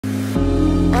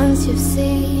Once you've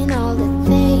seen all the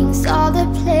things, all the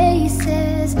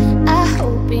places, I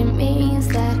hope it means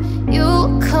that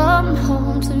you'll come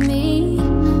home to me.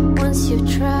 Once you've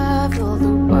traveled the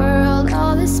world,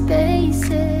 all the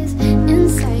spaces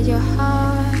inside your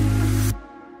heart,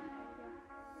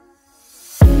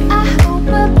 I hope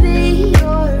I'll be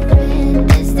your end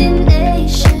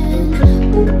destination.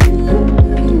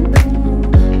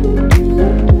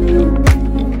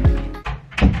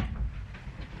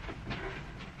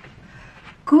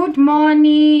 Good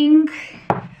morning.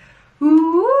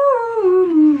 Ooh.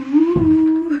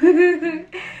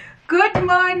 Good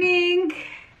morning.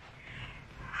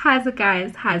 How's it,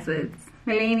 guys? How's it?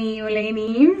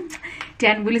 Muleni.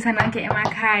 Dan Buli sanonke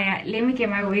emakaya. Let me get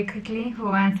my wig quickly for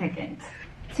 1 second.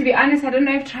 To be honest, I don't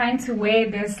know if trying to wear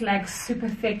this like super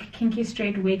thick kinky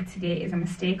straight wig today is a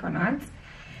mistake or not.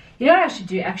 You know what I should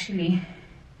do actually?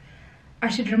 I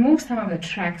should remove some of the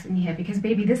tracks in here because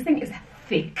baby, this thing is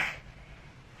thick.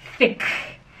 But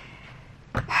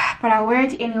I'll wear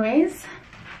it anyways.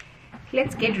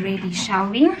 Let's get ready,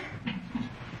 shall we?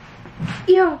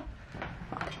 Yo.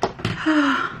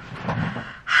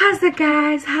 How's it,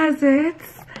 guys? How's it?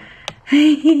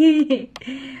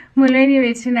 Molweni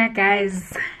betuna,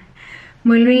 guys.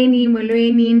 Molweni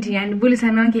ndiyan Buli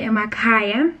sanonke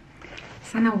emakaya.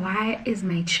 Sana, why is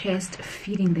my chest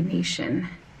feeding the nation?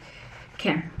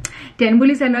 Okay. Dan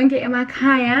Buli sanonke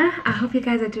emakaya. I hope you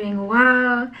guys are doing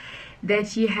well,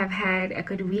 that you have had a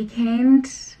good weekend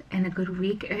and a good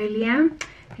week earlier.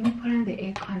 Let me put on the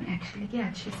aircon actually.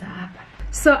 Yeah, she's up.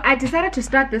 So I decided to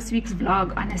start this week's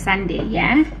vlog on a Sunday,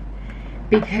 yeah?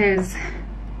 Because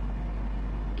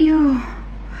I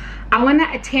wanna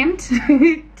attempt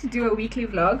to do a weekly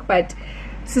vlog, but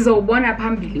this is a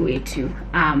one-up-ambili way too.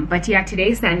 But yeah,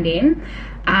 today's Sunday.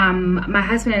 My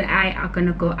husband and I are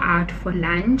gonna go out for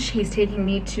lunch. He's taking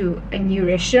me to a new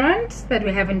restaurant that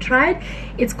we haven't tried.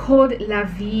 It's called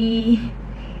Lovelies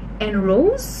and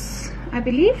Rose, I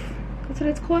believe that's what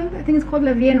it's called. I think it's called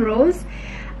Lovelies and Rose.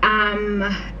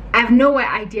 I have no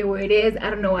idea where it is. I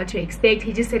don't know what to expect.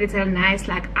 He just said it's a nice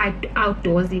like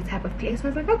outdoorsy type of place. So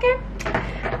I was like, okay,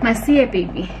 must see it,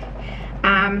 baby.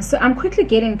 So I'm quickly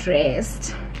getting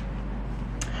dressed.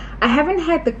 I haven't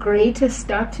had the greatest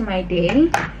start to my day.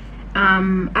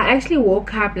 I actually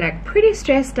woke up like pretty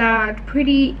stressed out,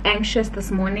 pretty anxious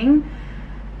this morning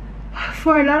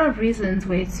for a lot of reasons,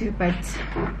 way too, but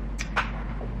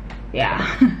yeah.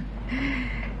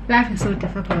 Life is so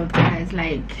difficult, guys.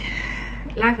 Like,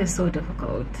 life is so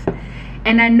difficult.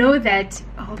 And I know that,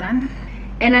 hold on.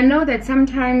 And I know that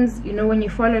sometimes, you know, when you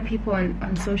follow people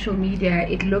on social media,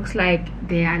 it looks like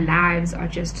their lives are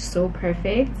just so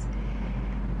perfect.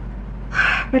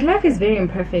 But life is very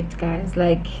imperfect, guys.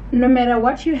 Like, no matter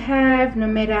what you have, no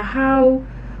matter how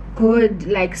good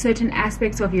like certain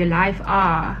aspects of your life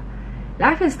are,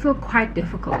 life is still quite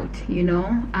difficult, you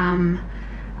know.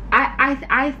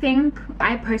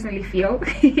 I personally feel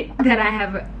that I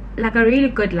have like a really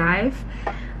good life.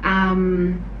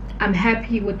 I'm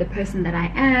happy with the person that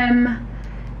I am.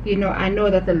 You know, I know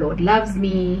that the Lord loves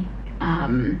me.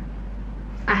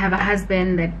 I have a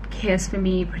husband that cares for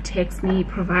me, protects me,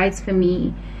 provides for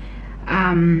me,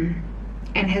 and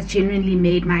has genuinely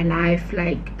made my life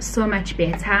like so much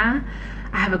better.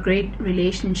 I have a great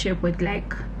relationship with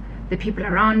like the people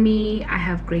around me. I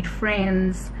have great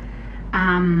friends.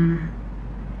 And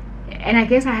I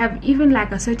guess I have even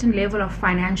like a certain level of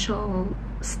financial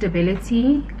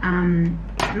stability. I'm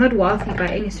not wealthy by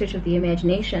any stretch of the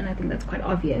imagination. I think that's quite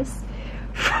obvious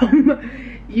from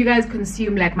you guys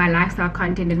consume like my lifestyle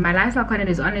content, and my lifestyle content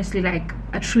is honestly like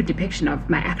a true depiction of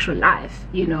my actual life,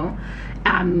 you know.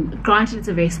 Granted, it's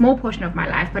a very small portion of my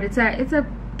life, but it's a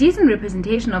decent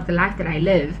representation of the life that I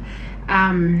live.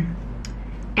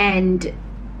 And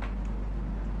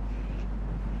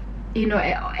you know,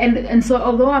 and so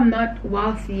although I'm not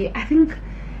wealthy, I think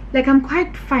like I'm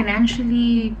quite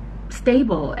financially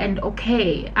stable and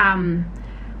okay.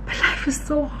 But life is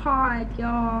so hard,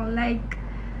 y'all. Like,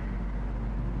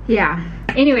 yeah.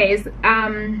 Anyways, the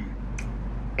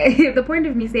point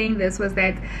of me saying this was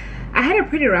that I had a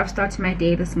pretty rough start to my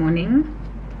day this morning,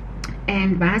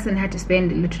 and my husband had to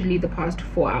spend literally the past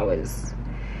 4 hours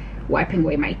wiping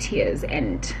away my tears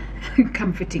and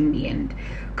comforting me and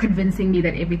convincing me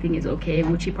that everything is okay,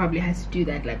 which he probably has to do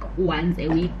that like once a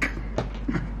week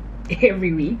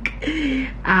every week.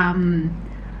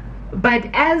 But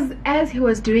as he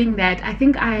was doing that, I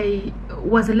think I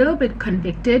was a little bit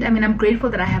convicted. I mean, I'm grateful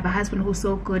that I have a husband who's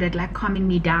so good at like calming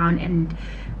me down and,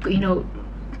 you know,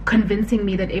 convincing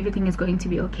me that everything is going to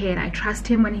be okay, and I trust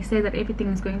him when he says that everything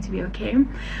is going to be okay.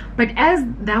 But as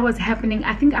that was happening,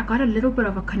 I think I got a little bit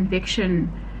of a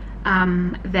conviction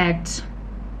that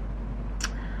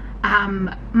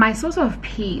my source of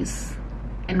peace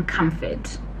and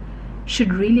comfort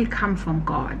should really come from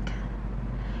God,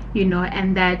 you know,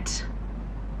 and that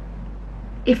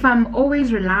if I'm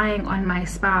always relying on my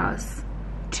spouse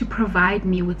to provide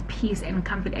me with peace and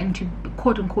comfort and to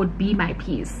quote unquote be my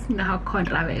peace, you know how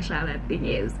controversial that thing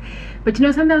is, but you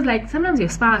know, sometimes your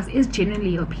spouse is genuinely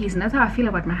your peace, and that's how I feel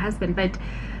about my husband. But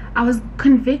I was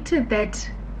convicted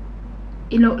that,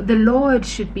 you know, the Lord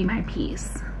should be my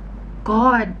peace,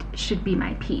 God should be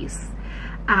my peace,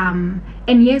 and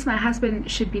yes, my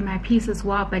husband should be my peace as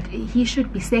well, but he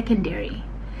should be secondary.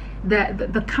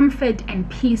 The comfort and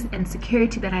peace and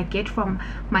security that I get from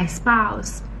my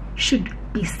spouse should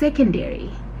be secondary,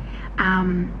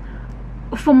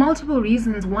 for multiple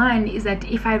reasons. One is that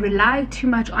if I rely too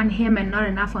much on him and not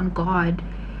enough on God,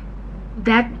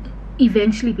 that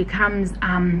eventually becomes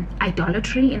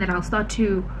idolatry, in that I'll start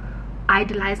to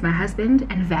idolize my husband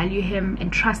and value him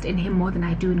and trust in him more than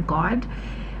I do in God.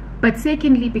 But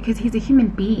secondly, because he's a human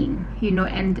being, you know,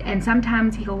 and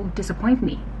sometimes he'll disappoint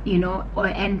me, you know,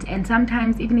 and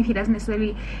sometimes even if he doesn't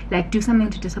necessarily like do something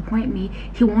to disappoint me,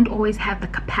 he won't always have the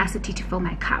capacity to fill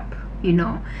my cup, you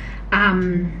know.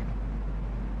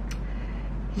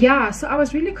 Yeah, so I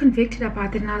was really convicted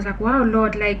about it, and I was like, wow,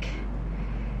 Lord, like,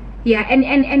 yeah,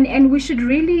 and we should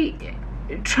really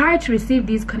try to receive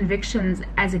these convictions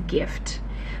as a gift.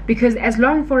 Because as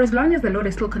long as the Lord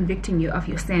is still convicting you of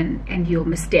your sin and your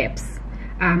missteps,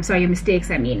 your mistakes,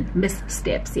 I mean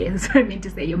missteps, yes, that's what I mean to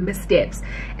say, your missteps,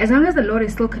 as long as the Lord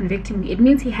is still convicting you, it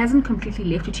means he hasn't completely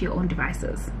left you to your own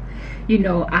devices, you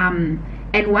know.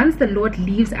 And once the Lord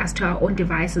leaves us to our own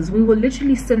devices, we will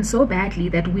literally sin so badly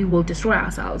that we will destroy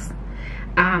ourselves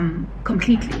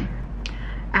completely.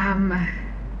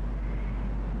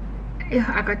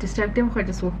 I got distracted before I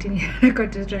just walked in here. I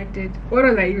got distracted. What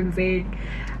was I even saying?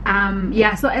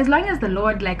 Yeah, so as long as the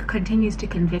Lord like continues to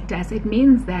convict us, it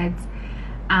means that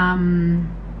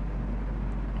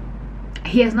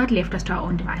he has not left us to our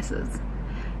own devices,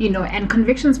 you know. And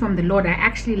convictions from the Lord are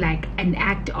actually like an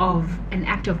act of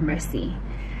mercy.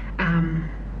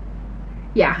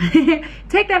 Yeah.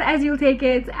 Take that as you'll take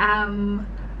it.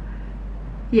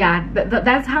 Yeah,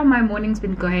 that's how my morning's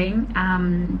been going.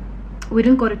 We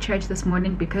didn't go to church this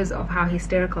morning because of how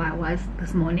hysterical I was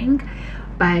this morning,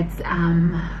 but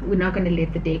we're not going to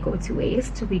let the day go to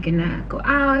waste. We're gonna go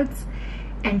out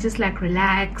and just like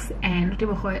relax, and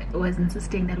Tebogo was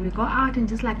insisting that we go out and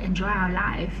just like enjoy our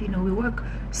life, you know. We work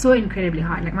so incredibly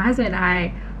hard. Like my husband and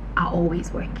I are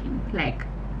always working, like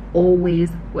always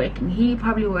working. He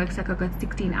probably works like a good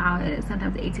 16 hours,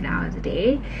 sometimes 18 hours a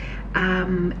day,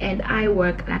 and I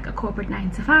work like a corporate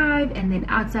 9 to 5, and then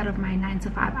outside of my 9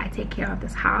 to 5 I take care of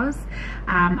this house.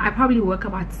 I probably work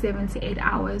about 7 to 8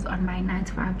 hours on my 9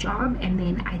 to 5 job, and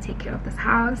then I take care of this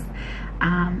house,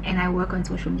 and I work on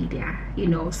social media, you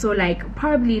know. So like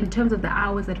probably in terms of the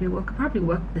hours that we work, probably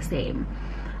work the same.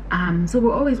 So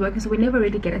we're always working, so we never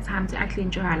really get a time to actually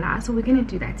enjoy our lives. So we're gonna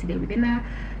do that today. We're gonna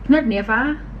not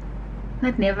never,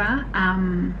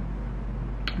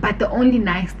 but the only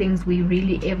nice things we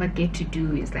really ever get to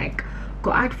do is like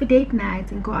go out for date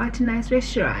nights and go out to nice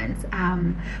restaurants.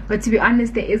 But to be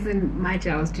honest, there isn't much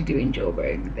else to do in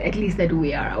Joburg, at least that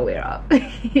we are aware of.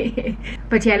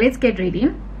 But yeah, let's get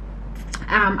ready.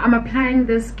 I'm applying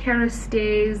this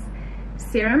Kerastase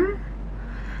serum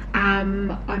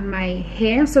on my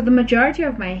hair. So the majority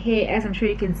of my hair, as I'm sure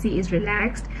you can see, is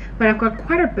relaxed, but I've got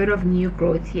quite a bit of new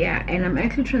growth here, and I'm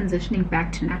actually transitioning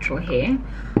back to natural hair,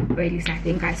 or at least I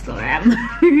think I still am.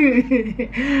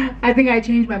 I think I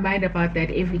change my mind about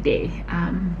that every day.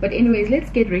 But anyways, let's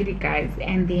get ready, guys,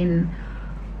 and then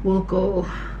we'll go.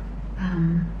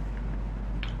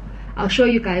 I'll show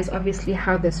you guys obviously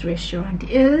how this restaurant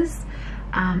is,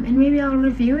 and maybe I'll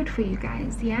review it for you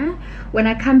guys. Yeah, when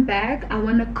I come back I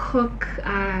want to cook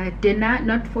dinner,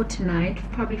 not for tonight,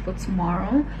 probably for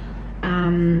tomorrow.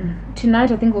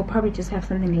 Tonight I think we'll probably just have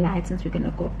something light since we're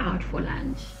gonna go out for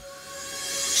lunch.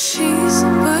 She's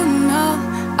putting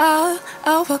all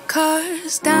of her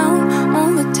cards down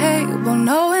on the table,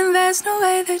 knowing there's no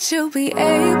way that she'll be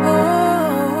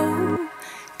able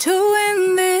to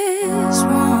win this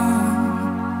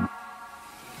one.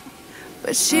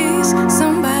 But she's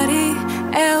somebody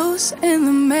else in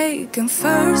the making.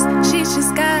 First, she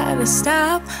just gotta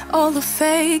stop all the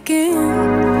faking,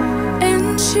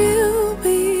 and she'll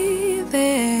be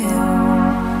there.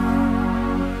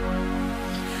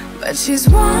 But she's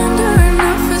wondering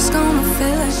if it's gonna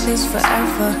feel like this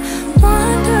forever,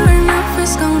 wondering if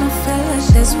it's gonna feel like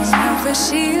this whenever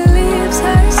she leaves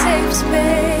her safe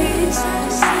space.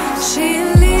 She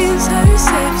leaves her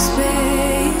safe space.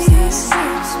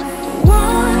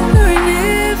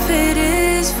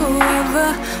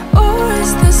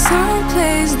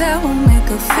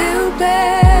 feel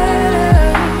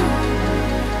better,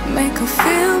 make her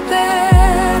feel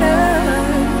better,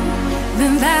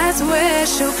 then that's where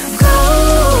she'll go.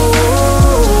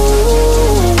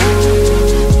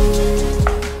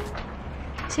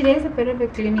 Today's a bit of a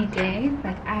gloomy day,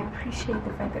 but I appreciate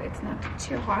the fact that it's not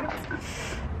too hot.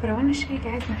 But I want to show you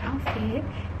guys my outfit.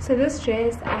 So this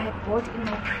dress I had bought in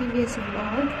my previous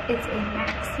vlog. It's a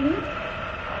maxi.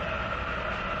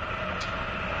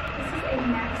 This is a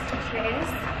maxi dress.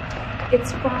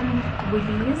 It's from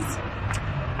Woolies.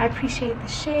 I appreciate the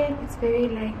shape. It's very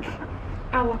like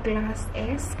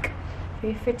hourglass-esque,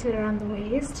 very fitted around the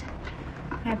waist.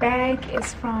 My bag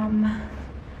is from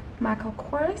Michael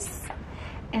Kors.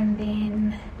 And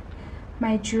then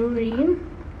my jewelry,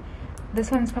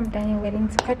 this one's from Daniel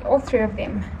Wellington. But all three of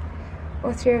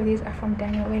these are from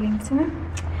Daniel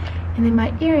Wellington. And then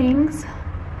my earrings,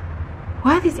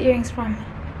 where are these earrings from?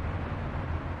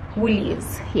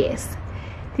 Woolies. Yes,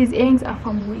 these earrings are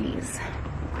from Woolies.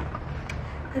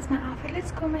 That's my outfit.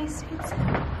 Let's go, my sweets.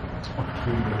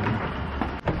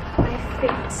 My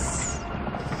fit.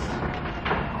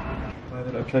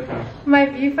 My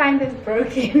viewfinder's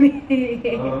broken.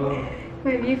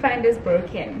 My viewfinder's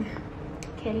broken.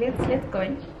 Okay, let's go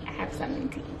and have something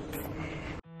to eat.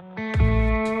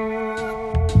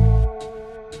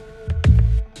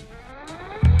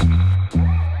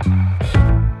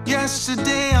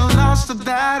 Yesterday I lost the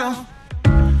battle,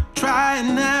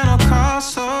 trying at all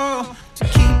costs, oh, to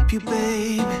keep you,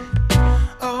 baby.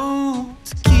 Oh,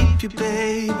 to keep you,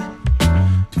 baby.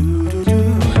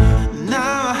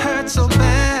 Now I hurt so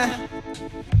bad,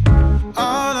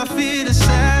 all I feel is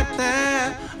sad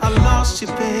that I lost you,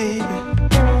 baby.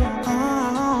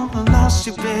 Oh, I lost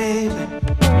you, baby.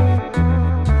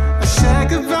 I said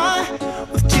goodbye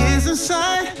with tears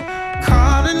inside,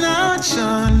 calling out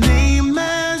your name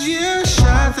as you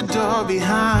shut the door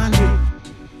behind you.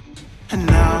 And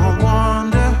now I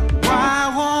wonder,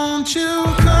 why won't you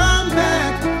come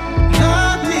back?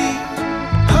 Love me,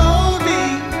 hold me,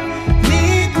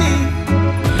 need me,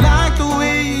 like the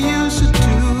way you used to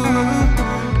do,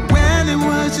 when it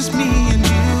was just me and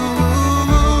you.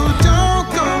 Don't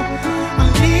go, I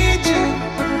need you,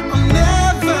 I'll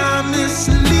never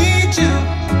mislead you.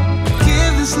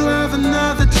 Give this love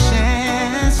another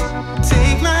chance.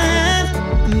 Take my hand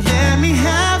and let me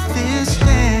have this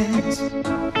dance.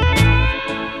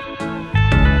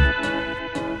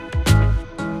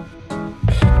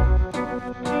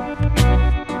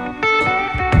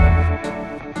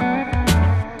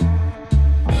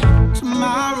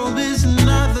 Tomorrow is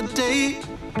another day,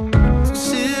 so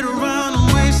sit around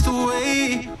and waste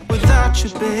away without you,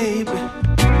 baby.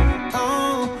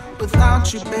 Oh,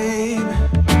 without you, baby.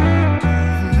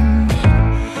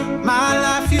 My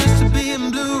life used to be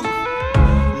in blue,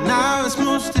 now it's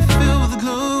mostly filled with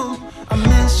gloom. I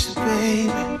miss you, baby.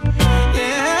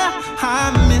 Yeah,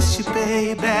 I miss you,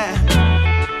 baby.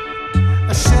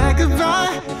 I said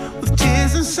goodbye with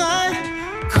tears inside,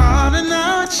 calling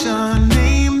out your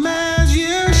name as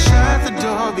you shut the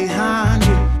door behind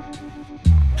you.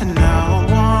 And now I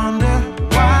wonder,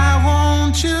 why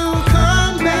won't you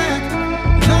come back?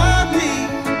 Love me,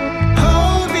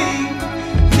 hold me,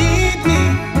 need me,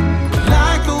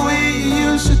 like the way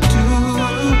you used to do,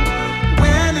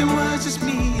 when it was just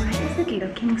me and you. Why is it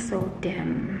looking so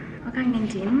dim? Okay,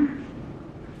 dim.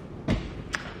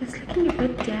 It's looking a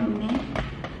bit dim, ne?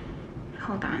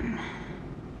 Hold on.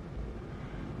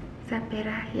 Is that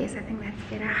better? Yes, I think that's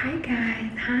better. Hi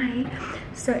guys, hi.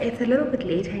 So it's a little bit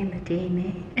later in the day,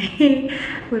 ne?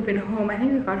 We've been home. I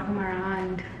think we got home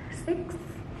around 6.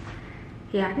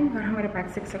 Yeah, I think we got home at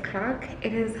about 6 o'clock.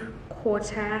 It is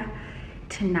 8:45.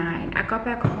 I got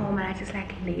back home and I just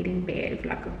like laid in bed for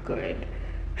like a good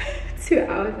 2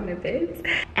 hours in a bit,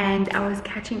 and I was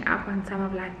catching up on some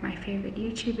of like my favorite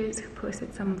YouTubers who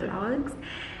posted some vlogs,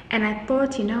 and I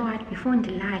thought, you know what, before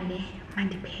ndilale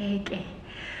mandipeke,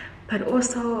 but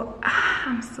also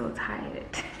I'm so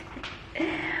tired.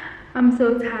 I'm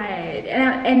so tired,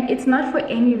 and it's not for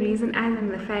any reason other than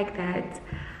the fact that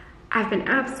I've been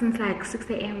up since like 6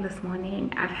 a.m. this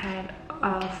morning. I've had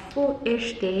a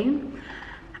full-ish day.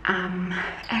 And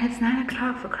it's 9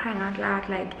 o'clock, for crying out loud.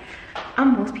 Like, are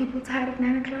most people tired at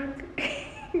 9 o'clock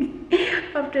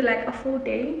after like a full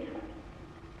day?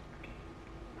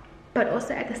 But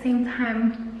also at the same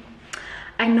time,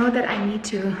 I know that I need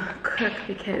to cook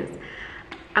because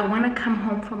I want to come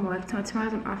home from work.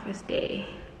 Tomorrow's an office day.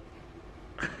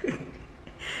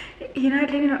 You know,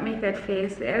 let me not make that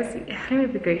face. Let me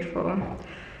be grateful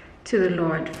to the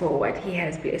Lord for what He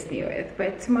has blessed me with.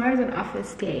 But tomorrow's an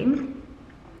office day,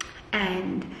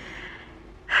 and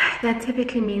that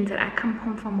typically means that I come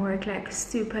home from work like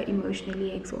super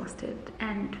emotionally exhausted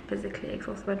and physically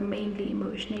exhausted, but mainly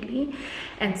emotionally.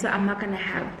 And so I'm not going to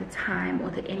have the time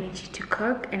or the energy to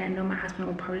cook, and I know my husband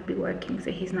will probably be working, so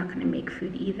he's not going to make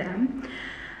food either.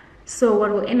 So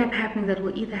what will end up happening is that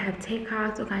we'll either have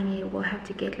takeouts, or we'll have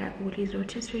to get like Buli's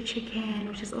rotisserie chicken,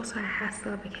 which is also a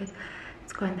hassle because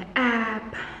it's go on the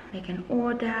app, make an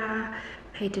order,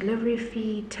 pay delivery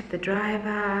fee, tip the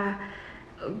driver,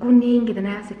 kuningi. Then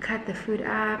I have to cut the food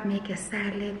up, make a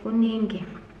salad, kuningi,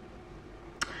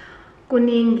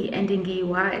 and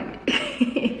one.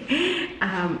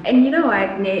 And you know what,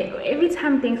 every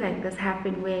time things like this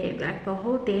happen, where like the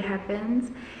whole day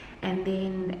happens and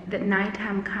then the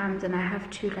nighttime comes and I have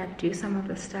to like do some of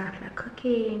the stuff like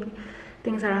cooking,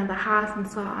 things around the house and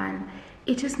so on,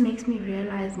 it just makes me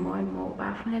realize more and more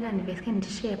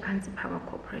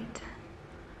corporate.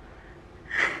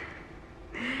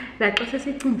 Like also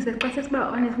say things that causes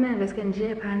about honest man guys,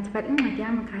 but in my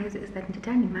young guys is that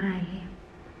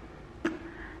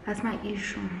that's my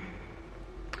issue.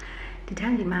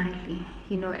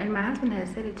 You know, and my husband has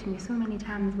said it to me so many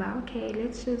times about, okay,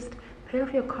 let's just pay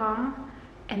off your car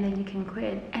and then you can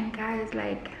quit. And guys,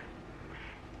 like,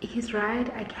 he's right,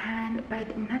 I can,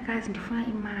 but not guys,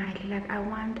 like I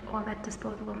want all that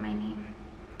disposable money.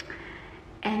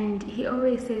 And he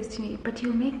always says to me, but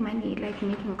you make money like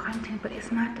making content, but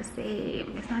it's not the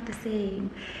same. It's not the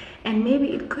same. And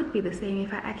maybe it could be the same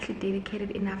if I actually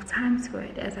dedicated enough time to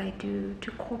it as I do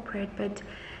to corporate. But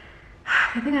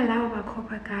the thing I love about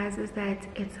corporate, guys, is that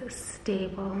it's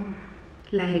stable.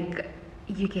 Like,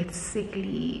 you get sick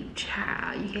leave,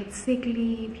 child. You get sick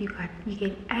leave, you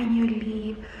get annual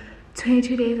leave,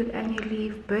 22 days of annual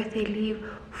leave, birthday leave,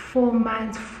 4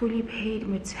 months fully paid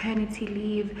maternity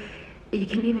leave. You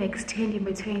can even extend your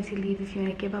maternity leave if you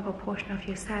want to give up a portion of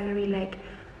your salary. Like,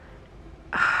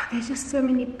 there's just so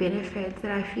many benefits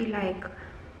that I feel like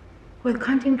with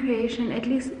content creation, at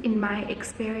least in my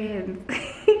experience,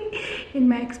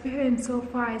 so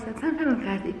far, is that sometimes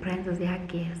guys, it brands as their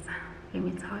guess. Let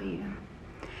me tell you.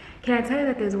 Can I tell you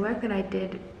that there's work that I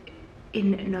did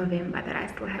in November that I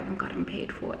still haven't gotten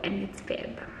paid for, and it's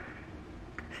Feb,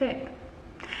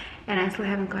 and I still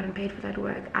haven't gotten paid for that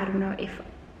work. I don't know if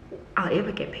I'll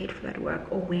ever get paid for that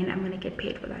work or when I'm gonna get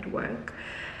paid for that work.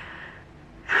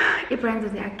 It brands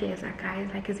as guys, like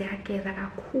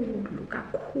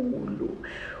kakhulu,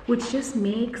 which just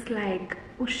makes like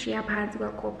ushia parts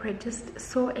well corporate just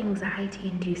so anxiety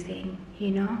inducing,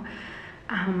 you know.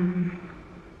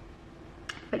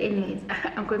 But anyways,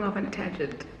 I'm going off on a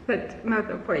tangent. That's not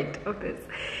the point of this.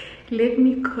 Let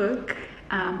me cook.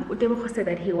 Udebo said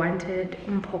that he wanted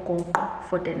mpokoko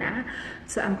for dinner,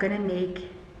 so I'm gonna make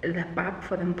the pap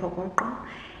for the mpokoko,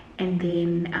 and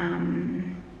then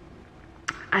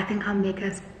I think I'll make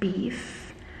us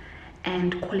beef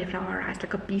and cauliflower rice,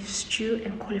 like a beef stew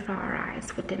and cauliflower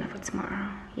rice for dinner for tomorrow.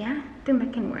 Yeah, I think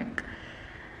that can work.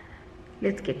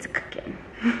 Let's get to cooking.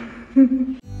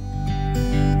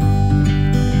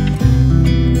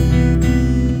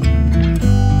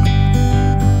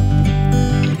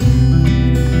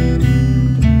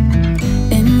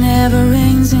 It never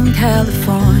rains in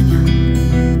California.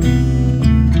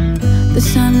 The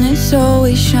sun is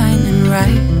always shining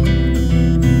bright.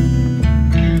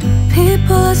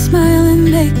 People are smiling,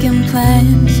 making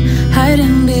plans,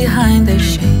 hiding behind their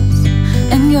shades,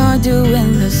 and you're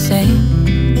doing the same.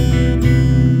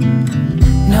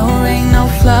 No rain, no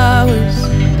flowers,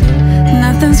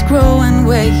 nothing's growing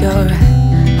where you're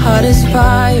at. Heart is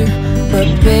fire,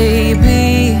 but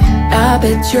baby, I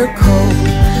bet you're cold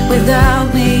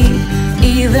without me,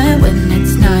 even when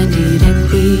it's 90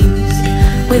 degrees.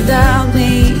 Without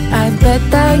me, I bet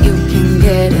that you can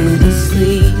get any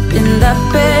sleep in that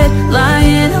bed,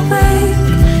 lying awake,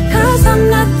 'cause I'm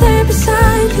not there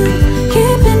beside you,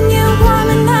 keeping you warm,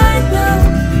 and I know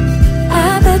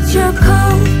I bet you're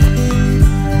cold.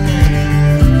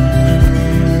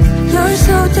 You're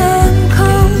so damn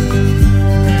cold.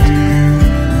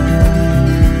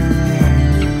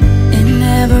 It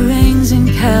never rains in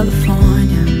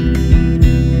California.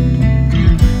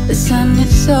 The sun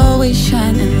is always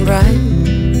shining bright.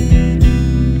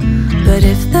 But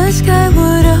if the sky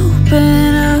would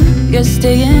open up, you're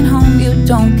staying home, you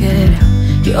don't get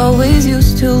out. You always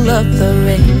used to love the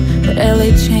rain, but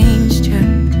LA changed you.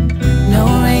 No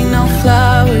rain, no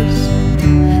flowers,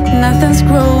 nothing's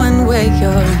growing where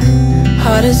you're at.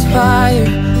 Heart is fire,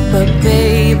 but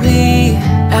baby,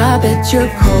 I bet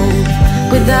you're cold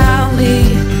without me,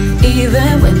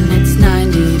 even when it's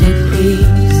 90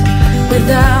 degrees.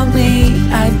 Without me,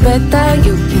 I bet that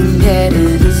you can get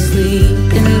any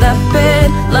sleep in that bed,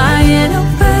 lying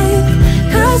awake,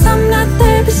 'cause I'm not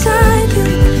there beside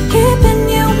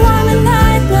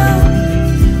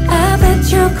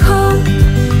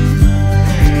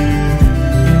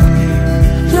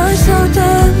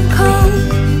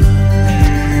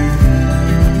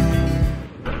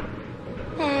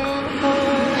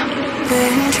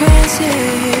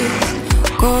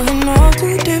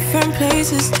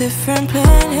places, different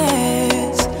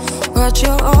planets. Watch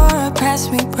your aura pass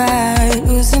me by,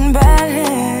 losing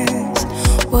balance.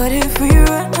 What if we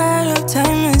run out of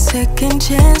time and second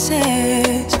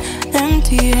chances?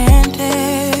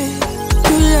 Empty-handed.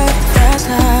 You like the fast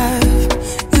life,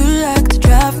 you like to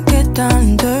drive and get down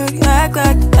and dirty. You act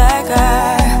like the bad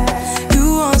guy. You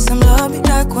want some love, be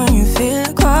like when you feel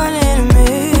like calling at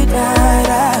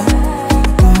midnight.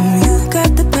 You got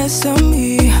the best of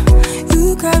me,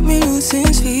 you got me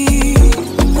losing sleep.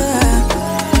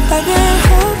 I've been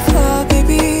hopeful,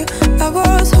 baby, I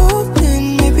was hoping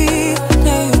maybe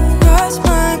that you cross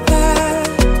my path.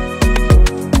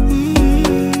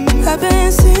 I've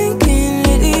been sinking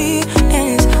lately, and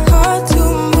it's hard to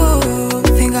move.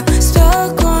 Think I'm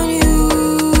stuck on you.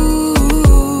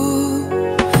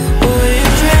 We're in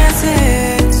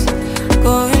transits,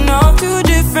 going off to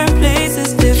different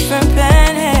places, different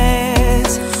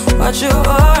planets. Watch your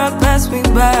aura pass me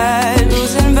by,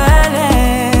 losing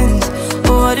balance.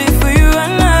 What if we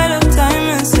run out of time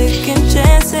and second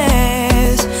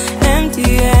chances?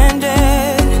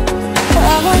 Empty-handed. I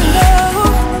wonder,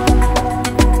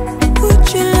 would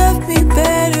you love me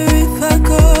better if I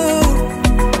go?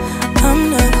 I'm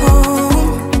not home.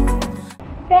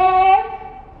 Babe,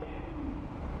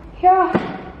 yeah.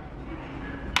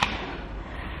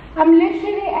 I'm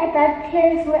literally at that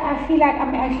place where I feel like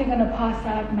I'm actually gonna pass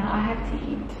out now. I have to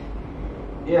eat.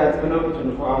 Yeah, it's been over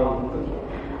 24 hours.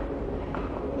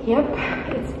 Yep,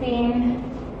 it's been,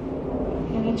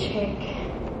 let me check.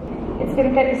 It's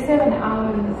been 37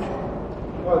 hours.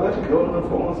 Wow, that's actually going on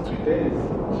for almost 2 days.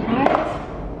 Right?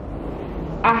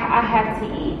 I have to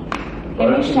eat. Let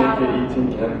me shower. If you're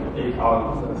eating 8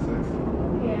 hours or 6.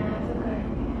 Yeah, it's okay.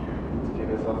 To give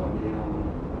yourself a meal.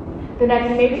 Then I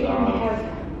can maybe even have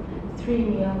 3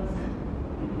 meals.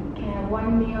 Can I have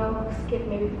 1 meal, skip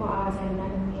maybe 4 hours, and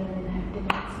another meal, and then I have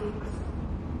dinner at 6.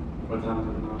 What time is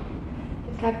it now?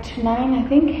 It's like to 9, I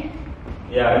think.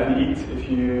 Yeah, if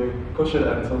you push it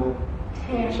until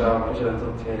 10. push it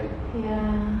until 10,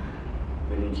 Yeah.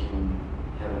 then you can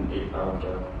have an 8-hour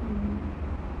gap.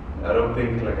 I don't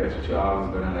think like extra 2 hours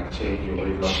is gonna like change your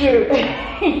weight loss. True.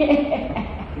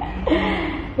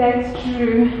 That's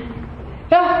true.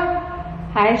 Oh,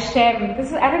 hi Shem. I think this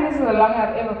is the longest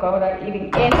I've ever gone without eating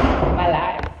in my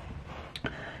life.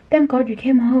 Thank God you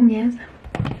came home, yes.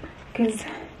 Because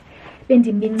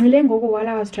while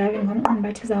I was driving home,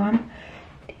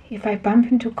 if I bump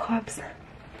into cops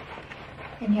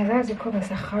and you call us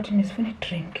a heart and it's for a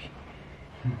drink.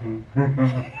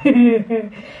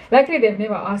 Luckily they've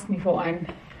never asked me for one.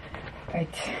 But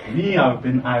Me, I've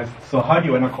been asked, so how do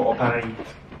you want to cooperate?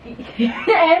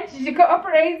 and did you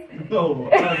cooperate? No.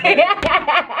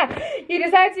 You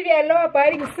decided to be a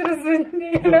law-abiding citizen.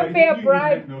 You don't pay a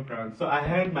bribe. No ground. So I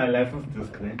had my license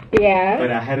disc, Yeah.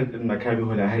 but I had it in my cabin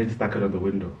when I had it stuck out of the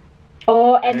window.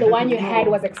 Oh, and the one you had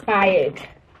was expired.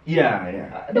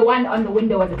 Yeah. The one on the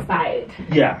window was expired.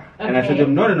 Yeah. And I Okay. said to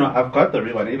him, no, I've got the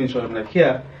real one. I even showed him like,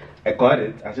 here, I got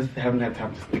it. I just haven't had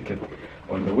time to stick it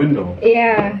on the window.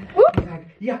 Yeah. He's like,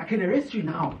 yeah, I can arrest you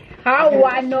now. How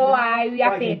I know we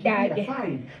are Fine, better.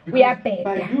 fine. We are Because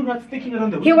by better. you not sticking it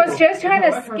on the window. He was just trying to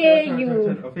my wife was scare trying to you.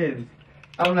 offense.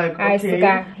 I'm like, I okay,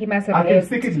 sugar. He must have I can lived.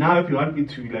 stick it now if you want me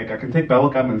to. Like, I can take bubble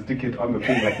gum and stick it on the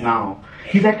thing like now.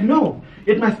 He's like, no,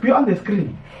 it must be on the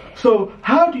screen. So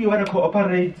how do you want to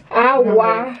cooperate?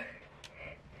 Awa.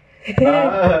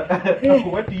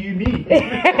 What do you need?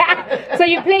 So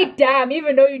you played dumb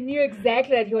even though you knew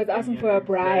exactly that he was asking for a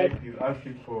bribe. He's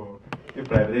asking for a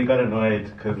bribe. Then he got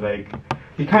annoyed because like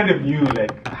he kind of knew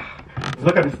like it's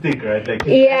not gonna stick, right? Like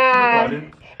Yeah.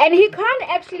 And he can't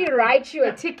actually write you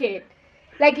a ticket.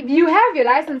 Like if you have your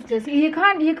license, he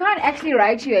can't actually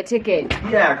write you a ticket.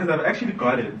 Yeah, because I've actually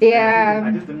got it. Yeah.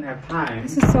 I just didn't have time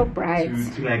This is so bright.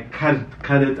 to like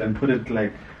cut it and put it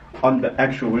like on the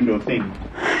actual window thing.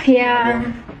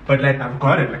 Yeah. But like I've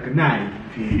got it like a knife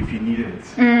if you need it.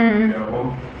 Mm. You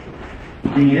know?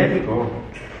 You let it go.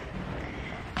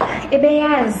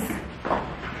 Yes.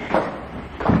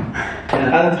 And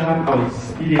another time I was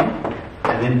speeding,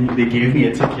 and then they gave me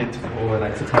a ticket for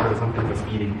like 600 or something for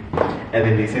speeding. And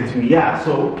then they said to me, yeah,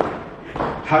 so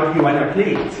how do you want to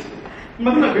play it? I'm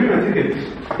not giving you a ticket.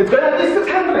 It's gonna be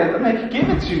 600. I'm like, give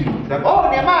it to me. He's like, oh,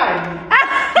 never mind.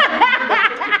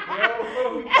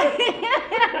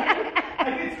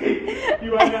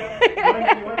 You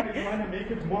wanna make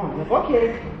it more? I'm like,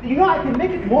 okay, you know I can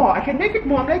make it more. I can make it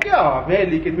more. I'm like, yeah,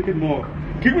 barely can make it more.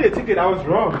 Give me the ticket. I was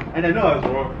wrong, and I know I was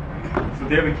wrong. So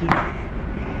there we keep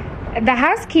The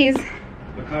house keys.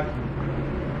 the car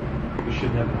key. We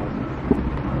should have the house.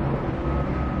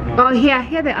 Oh,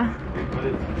 here they are. Got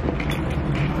it.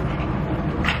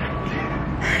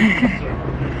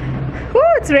 Ooh,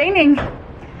 it's raining.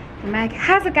 I'm like,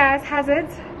 how's it guys, how's it?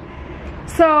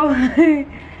 So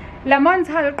Lamon's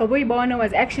Bono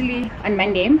was actually on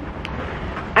Monday.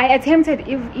 I attempted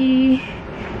a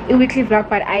weekly vlog,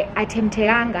 but I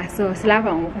attempted so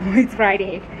it's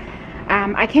Friday.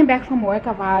 I came back from work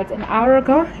about an hour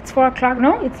ago. It's 4 o'clock.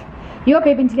 No, it's your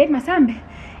baby late my son.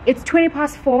 It's 20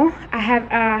 past 4. I have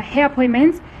a hair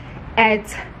appointment at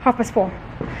 4:30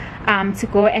 to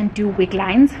go and do wig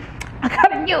lines. I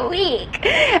got a new wig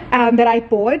that I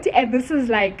bought, and this is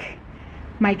like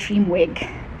my dream wig.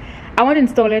 I won't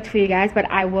install it for you guys, but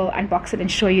I will unbox it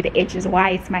and show you the edges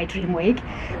why it's my dream wig.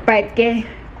 But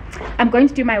I'm going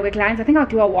to do my wig lines. I think I'll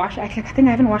do a wash. Actually, I think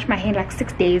I haven't washed my hair in like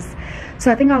 6 days,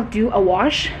 so I think I'll do a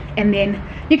wash, and then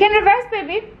you can reverse,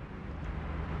 baby.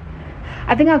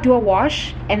 I think I'll do a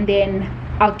wash, and then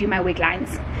I'll do my wig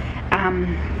lines.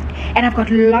 And I've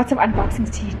got lots of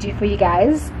unboxings to do for you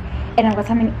guys, and I've got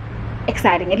something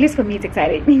exciting, at least for me it's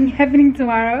exciting, happening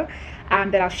tomorrow,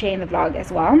 that I'll share in the vlog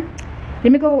as well.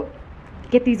 Let me go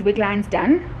get these wig lines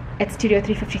done at Studio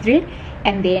 353,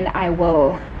 and then I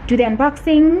will do the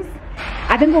unboxings.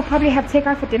 I think we'll probably have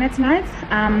takeout for dinner tonight.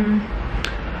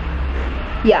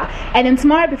 Yeah, and then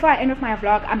tomorrow, before I end off my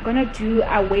vlog, I'm gonna do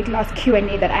a weight loss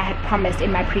Q&A that I had promised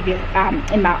in my previous on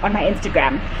my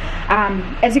Instagram.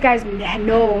 As you guys have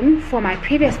known for my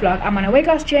previous vlog, I'm on a weight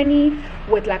loss journey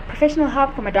with like professional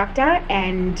help from a doctor,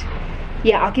 and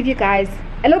yeah, I'll give you guys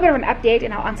a little bit of an update,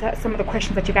 and I'll answer some of the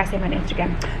questions that you guys have on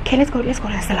Instagram. Okay, let's go to the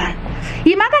salon.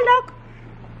 You maga look,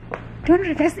 don't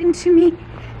reverse into me.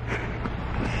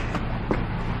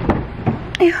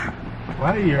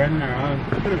 Why are you running around? You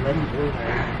could have run me over.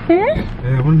 Hmm? I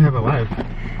wouldn't have a wife.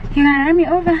 You're gonna run me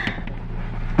over?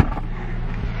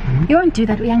 You won't do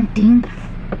that, young ding.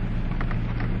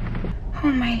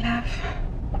 Oh my love.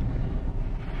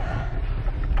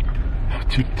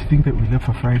 To think that we left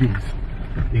for Fridays.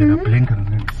 You're gonna blink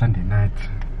on Sunday night.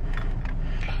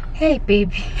 Hey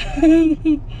baby.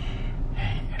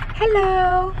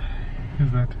 Hello.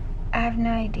 Who's that? I have no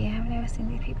idea. I've never seen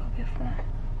these people before.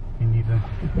 Me neither.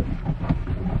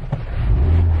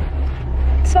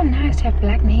 It's so nice to have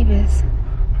black neighbors.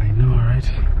 I know, right?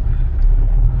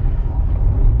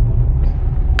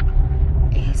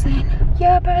 Isn't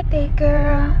your birthday,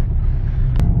 girl?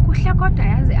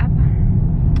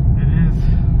 It is.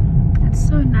 It's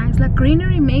so nice. Like,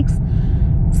 greenery makes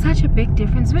such a big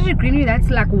difference. Especially greenery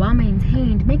that's like well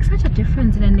maintained makes such a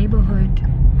difference in a neighborhood.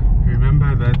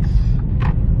 Remember that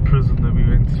prison that we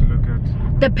went to look at?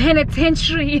 The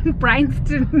penitentiary in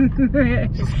Bryanston.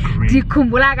 Just green.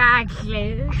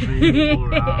 Green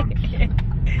all around.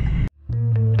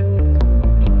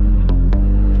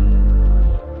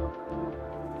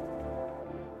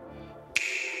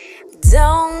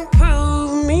 Don't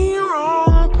prove me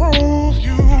wrong, prove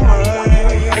you right.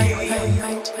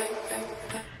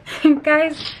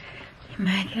 Guys,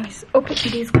 let me just open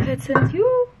these curtains.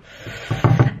 You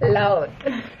loud.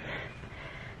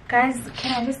 Guys,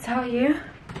 can I just tell you?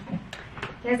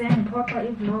 Here's a young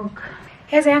vlog.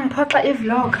 Here's a young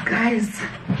vlog, guys.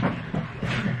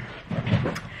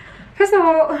 First of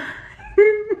all,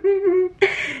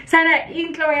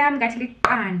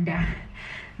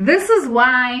 this is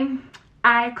why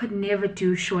I could never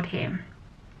do short hair.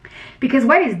 Because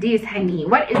what is this, honey?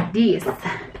 What is this?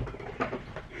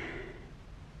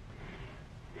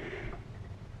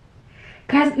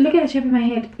 Guys, look at the shape of my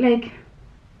head. Like,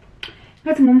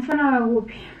 that's on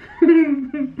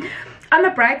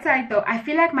the bright side though, I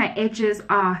feel like my edges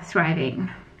are thriving.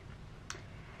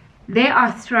 They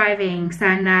are thriving,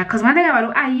 Sana. Because one thing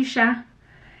about Aisha,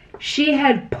 she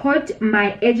had put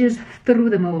my edges through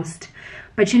the most.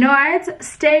 But you know what?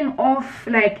 Staying off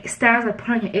like styles that put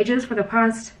on your edges for the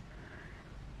past,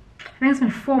 I think it's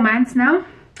been 4 months now,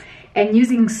 and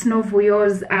using Snow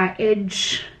Vuyo's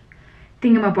edge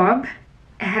thingamabob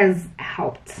has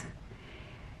helped.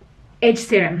 Edge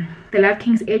serum, the Love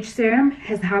King's edge serum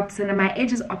has helped, so now my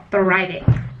edges are thriving.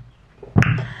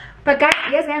 But guys,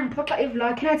 here's a proper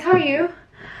vlog. Can I tell you,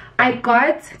 I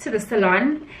got to the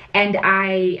salon and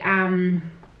I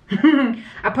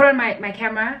I put on my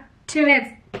camera 2 minutes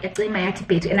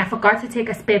and I forgot to take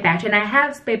a spare battery, and I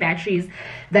have spare batteries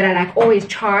that are like always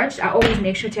charged. I always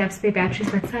make sure to have spare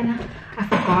batteries, but Sana, I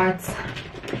forgot.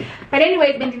 But anyway,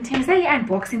 it's been intense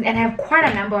unboxings, and I have quite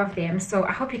a number of them, so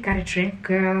I hope you got a drink,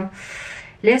 girl.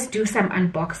 Let's do some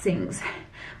unboxings.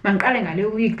 A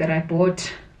wig that I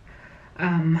bought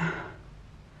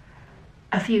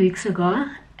a few weeks ago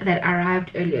that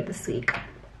arrived earlier this week.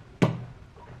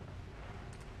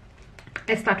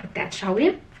 Let's start with that, shall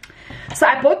we? So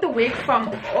I bought the wig from,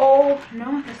 oh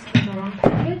no, this is the wrong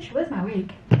package. Where's my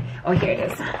wig? Oh, here it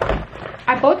is.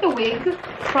 I bought the wig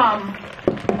from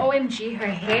OMG Her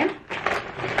Hair,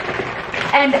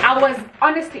 and I was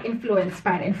honestly influenced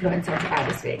by an influencer to buy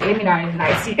this wig. Let me not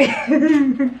lie to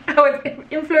you. I was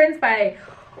influenced by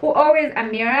who always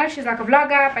Amira. She's like a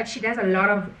vlogger, but she does a lot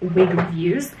of wig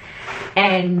reviews,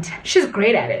 and she's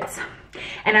great at it.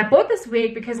 And I bought this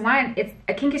wig because one, it's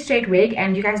a kinky straight wig,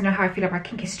 and you guys know how I feel about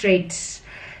kinky straight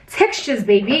textures,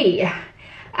 baby.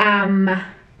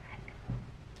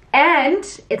 And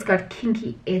it's got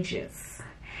kinky edges.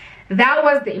 That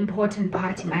was the important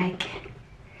part, Mike.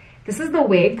 This is the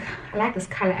wig. I like this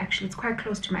color actually. It's quite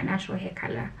close to my natural hair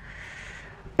color.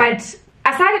 But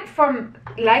aside from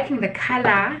liking the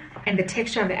color and the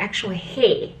texture of the actual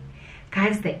hair,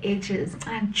 guys, the edges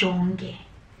are jonge.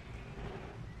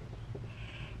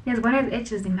 There's one of the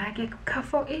edges in my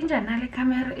kafo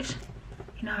camera.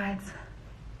 You know it's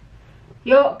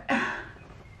yo.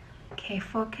 Okay,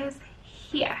 focus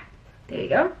here. There you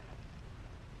go.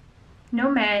 No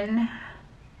man.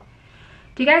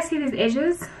 Do you guys see these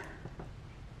edges?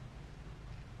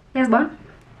 There's one.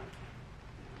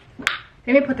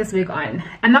 Let me put this wig on.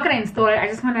 I'm not gonna install it. I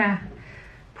just wanna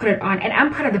put it on. And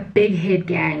I'm part of the big head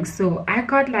gang, so I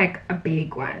got like a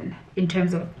big one in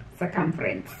terms of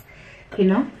circumference. You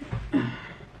know.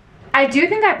 I do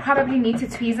think I probably need to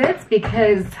tweeze it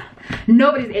because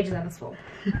nobody's edges are this full.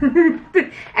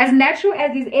 As natural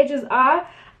as these edges are,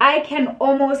 I can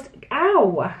almost,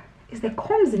 ow, is there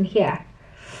combs in here?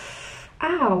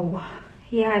 Ow,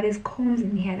 yeah, there's combs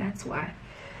in here, that's why.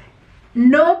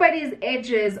 Nobody's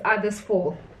edges are this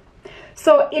full,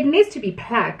 so it needs to be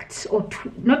plucked or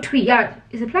not tweezed. Yeah,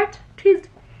 is it plucked? Tweezed?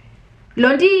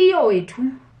 Londi or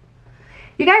itu?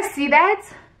 You guys see that?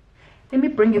 Let me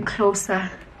bring you closer.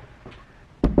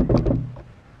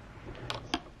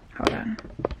 Hold on.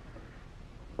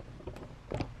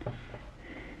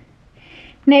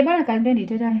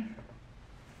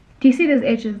 Do you see those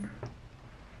edges?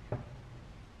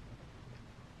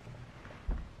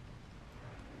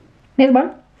 Next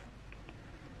one.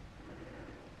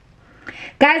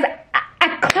 Guys,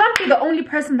 I can't be the only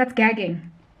person that's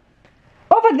gagging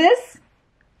over this.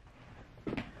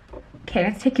 Okay,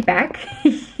 let's take it back.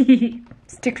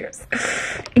 Stickers.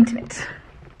 Intimate.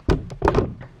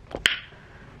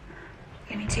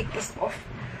 Let me take this off.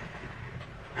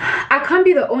 I can't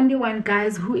be the only one,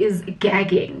 guys, who is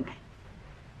gagging.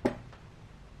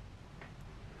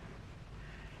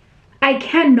 I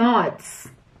cannot.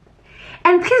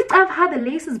 And please love how the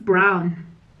lace is brown.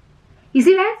 You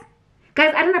see that?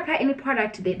 Guys, I didn't apply any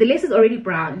product today. The lace is already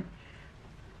brown.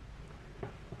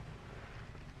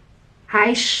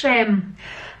 Hi, Shem.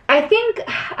 I think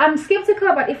I'm skeptical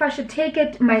about if I should take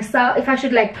it myself, if I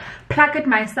should like pluck it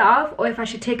myself, or if I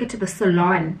should take it to the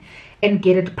salon and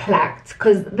get it plucked,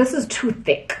 because this is too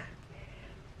thick.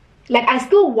 Like, I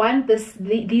still want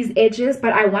these edges,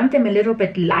 but I want them a little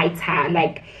bit lighter,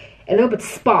 like a little bit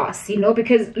sparse, you know,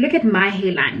 because look at my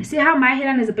hairline. See how my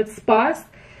hairline is a bit sparse?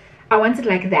 I want it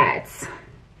like that.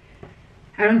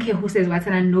 I don't care who says what,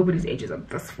 and nobody's edges are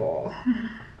this full.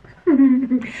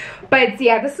 But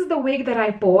yeah, this is the wig that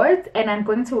I bought, and I'm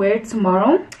going to wear it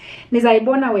tomorrow.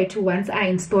 Nizaibona wear to once I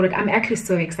install it. I'm actually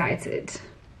so excited.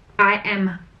 I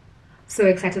am so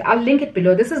excited. I'll link it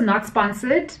below. This is not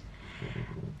sponsored.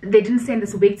 They didn't send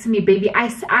this wig to me, baby.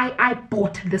 I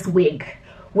bought this wig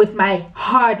with my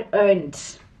hard-earned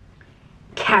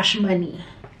cash money,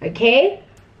 okay?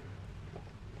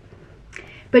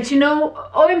 But you know,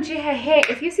 OMG Her Hair,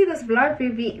 if you see this vlog,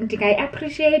 baby, I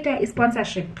appreciate a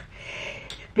sponsorship,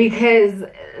 because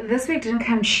this wig didn't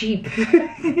come cheap.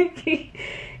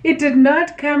 It did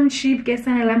not come cheap, but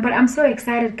I'm so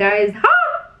excited, guys.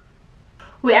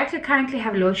 We actually currently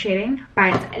have load shedding,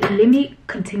 but let me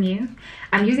continue.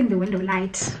 I'm using the window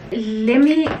light. Let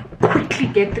me quickly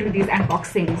get through these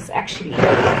unboxings, actually.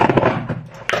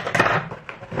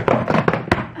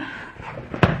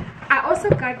 I also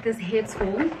got this hair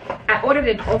tool. I ordered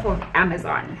it off of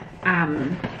Amazon.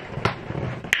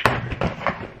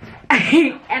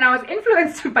 And I was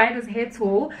influenced to buy this hair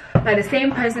tool by the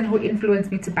same person who influenced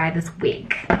me to buy this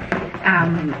wig.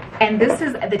 And this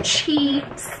is the Chi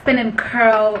Spin and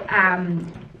Curl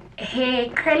hair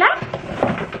curler.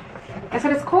 That's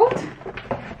what it's called.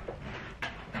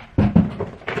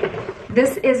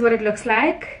 This is what it looks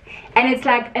like, and it's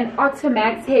like an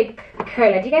automatic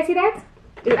curler. Do you guys see that?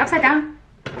 Is it upside down?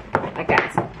 Like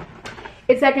that.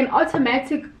 It's like an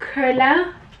automatic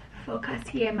curler. Focus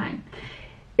here, man.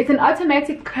 It's an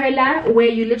automatic curler where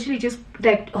you literally just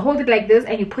like hold it like this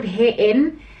and you put hair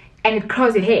in and it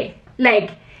curls your hair.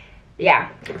 Like, yeah.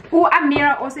 Oh,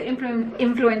 Amira also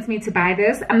influenced me to buy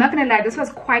this. I'm not gonna lie, this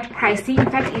was quite pricey. In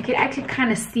fact, you can actually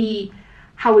kind of see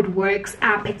how it works.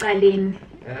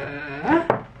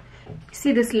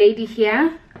 See this lady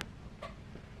here?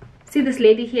 See this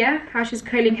lady here? How she's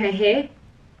curling her hair?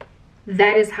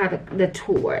 That is how the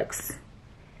tool works.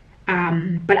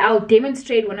 But I'll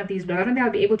demonstrate one of these vlogs. I don't think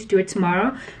I'll be able to do it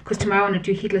tomorrow, because tomorrow I want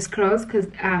to do heatless curls, because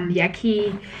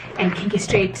Yaki and kinky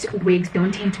straight wigs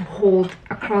don't tend to hold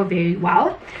a curl very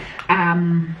well.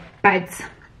 But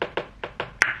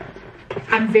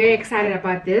I'm very excited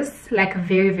about this, like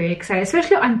very excited,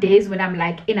 especially on days when I'm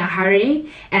like in a hurry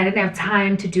and I don't have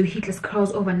time to do heatless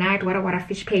curls overnight, what a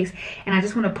fish paste, and I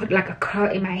just want to put like a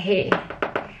curl in my hair.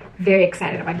 Very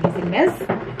excited about using this.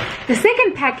 The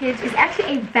second package is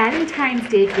actually a Valentine's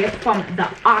Day gift from the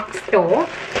ARC store.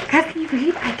 Guys, can you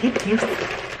believe I get gifts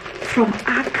from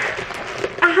ARC?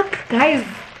 ARC, guys.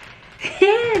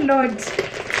 Yeah, Lord.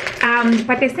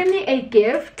 But they sent me a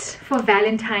gift for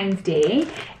Valentine's Day,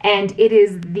 and it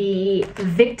is the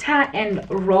Victor and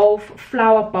Rolf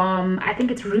Flower Bomb. I think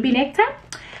it's Ruby Nectar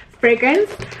fragrance.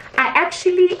 I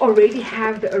actually already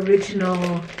have the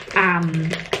original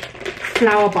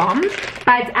flower bomb,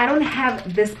 but I don't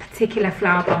have this particular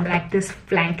flower bomb, like this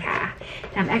flanker.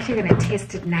 I'm actually gonna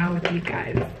test it now with you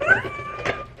guys.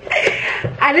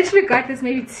 I literally got this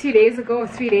maybe 2 days ago or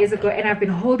 3 days ago, and I've been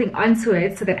holding on to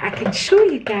it so that I can show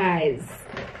you guys.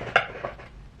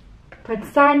 But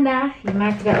Sana, you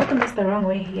might have opened this the wrong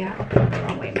way here. Opened the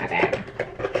wrong way, my bad.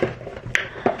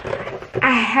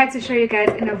 I had to show you guys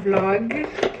in a vlog.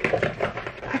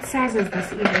 What size is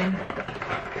this even?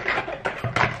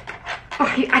 Oh,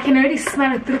 I can already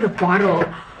smell it through the bottle.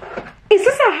 Is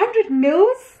this 100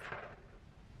 mils?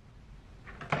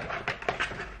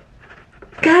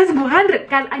 Guys, 100.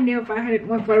 Guys, I never buy 100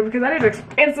 more bottle because that is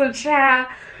expensive, child.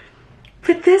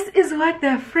 But this is what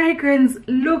the fragrance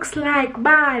looks like,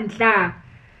 bandla.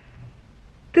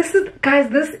 This is,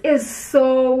 guys, this is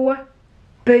so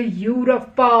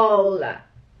beautiful.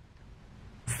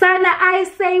 Sana, I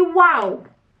say wow.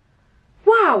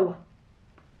 Wow.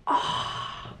 Oh.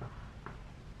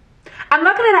 I'm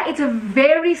not gonna lie, it's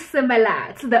very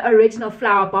similar to the original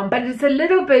flower bomb, but it's a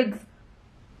little bit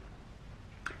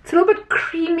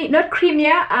creamy, not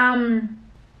creamier,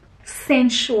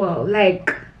 sensual.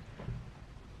 Like,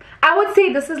 I would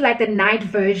say this is like the night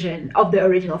version of the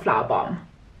original flower bomb.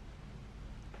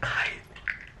 God.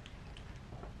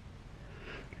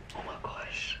 Oh my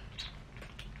gosh.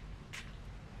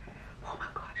 Oh my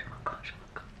gosh, oh my gosh, oh my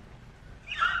god.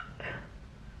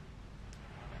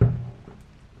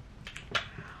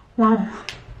 Wow.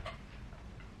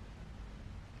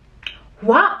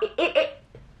 Wow.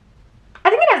 I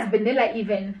think it has vanilla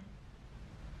even.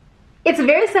 It's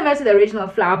very similar to the original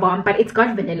flower bomb, but it's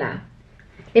got vanilla.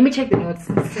 Let me check the notes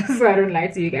so I don't lie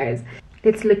to you guys.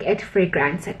 Let's look at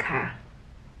fragrance.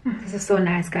 This is so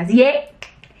nice, guys. Yeah.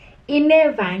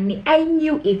 Inevani. I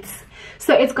knew it.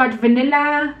 So it's got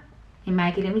vanilla. Hey,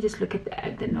 Maggie, let me just look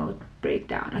at the note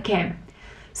breakdown. Okay.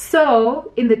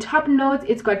 So in the top notes,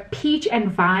 it's got peach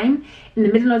and vine. In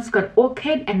the middle notes, it's got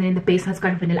orchid. And then in the base notes, it's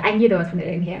got vanilla. I knew there was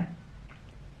vanilla in here.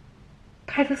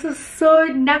 God, this is so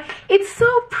nice. It's so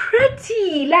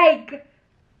pretty. Like,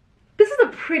 this is a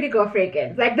pretty girl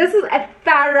fragrance. Like, this is a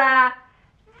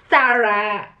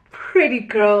thorough pretty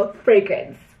girl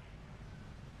fragrance.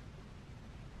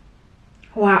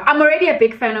 Wow, I'm already a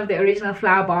big fan of the original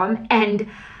flower bomb, and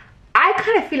I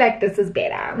kind of feel like this is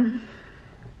better.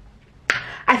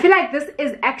 I feel like this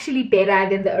is actually better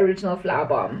than the original flower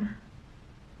bomb.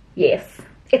 Yes,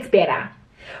 it's better.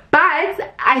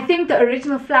 But I think the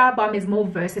original flower bomb is more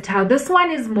versatile. This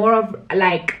one is more of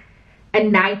like a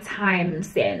nighttime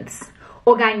scent,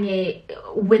 or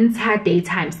winter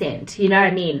daytime scent, you know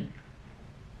what I mean?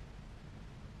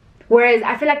 Whereas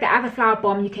I feel like the other flower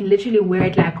bomb, you can literally wear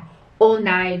it like all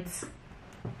night,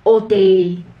 all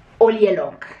day, all year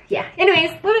long. Yeah,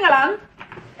 anyways, moving along.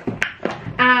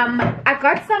 I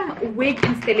got some wig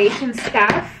installation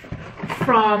stuff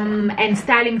and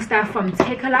styling stuff from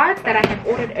Takealot that I had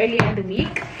ordered earlier in the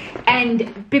week.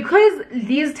 And because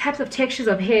these types of textures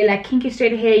of hair, like kinky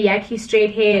straight hair, yaki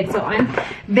straight hair, and so on,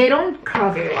 they don't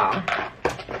curl very well.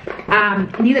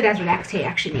 Neither does relaxed hair,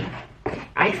 actually,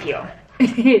 I feel.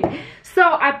 So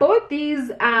I bought these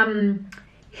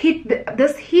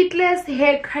this heatless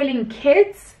hair curling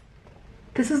kits.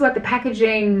 This is what the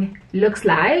packaging looks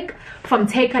like from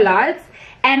Takealot.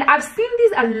 And I've seen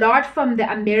these a lot from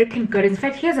the American Girl. In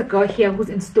fact, here's a girl here who's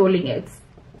installing it.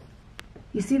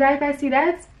 You see that, guys? See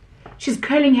that? she's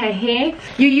curling her hair.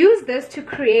 You use this to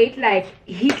create like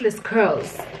heatless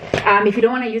curls. If you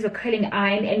don't want to use a curling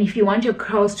iron, and if you want your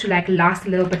curls to like last a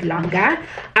little bit longer,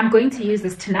 I'm going to use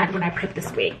this tonight when I prep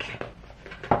this wig.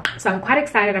 So I'm quite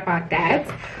excited about that.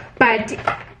 But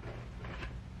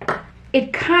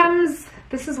it comes,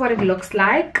 this is what it looks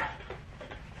like.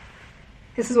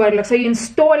 This is what it looks like. So you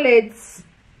install it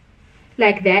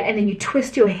like that, and then you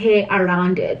twist your hair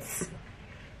around it.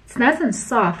 It's nice and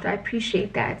soft. I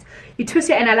appreciate that. You twist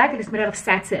it, and I like that it's made out of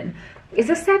satin. Is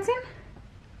this satin?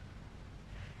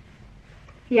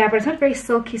 Yeah, but it's not very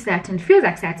silky satin. It feels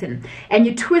like satin. And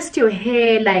you twist your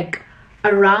hair like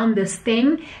around this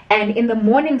thing, and in the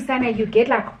morning, Sana, you get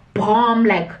like bomb,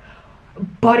 like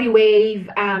body wave.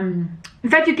 In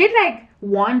fact, you get like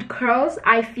wand curls,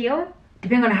 I feel,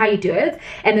 depending on how you do it.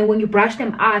 And then when you brush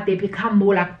them out, they become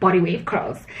more like body wave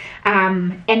curls.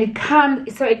 And it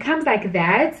comes like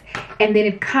that, and then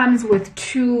it comes with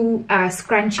two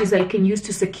scrunchies that you can use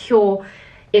to secure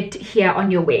it here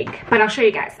on your wig. But I'll show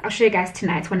you guys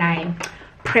tonight when I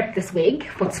prep this wig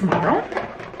for tomorrow.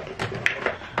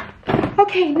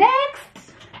 Okay,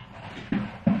 next.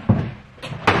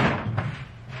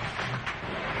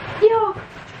 Yo,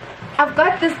 I've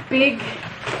got this big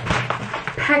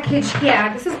package here.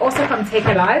 This is also from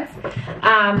Takealot,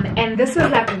 and this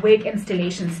is like wig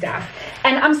installation stuff.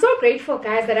 And I'm so grateful,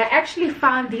 guys, that I actually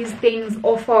found these things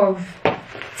off of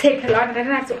Takealot, and I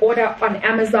didn't have to order on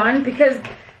Amazon, because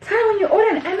when you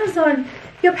order on Amazon,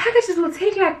 your packages will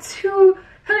take like 2,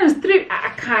 sometimes 3,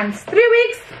 3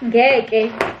 weeks.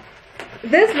 Okay.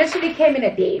 This literally came in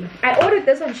a day. I ordered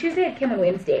this on Tuesday, it came on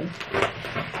Wednesday.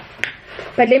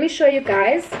 But let me show you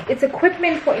guys. It's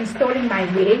equipment for installing my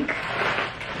wig.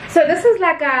 So this is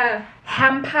like a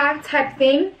hamper type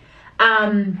thing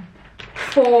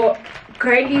for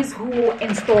girlies who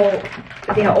install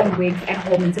their own wigs at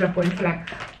home instead of going for like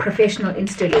professional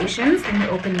installations. Let me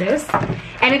open this,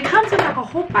 and it comes with like a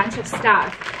whole bunch of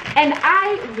stuff, and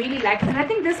I really like it. And I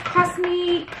think this cost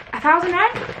me 1,000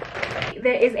 rand.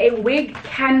 There is a wig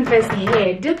canvas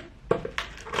head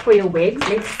for your wigs.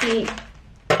 Let's see,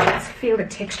 let's feel the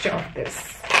texture of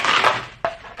this.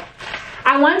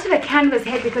 I wanted a canvas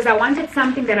head because I wanted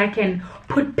something that I can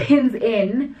put pins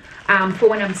in for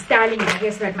when I'm styling my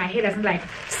hair, so that my hair doesn't like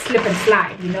slip and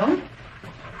slide, you know.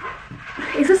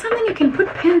 Is this something you can put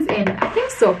pins in? I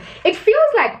think so. It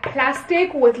feels like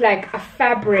plastic with like a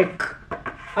fabric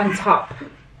on top.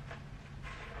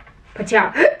 But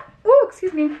yeah. Oh,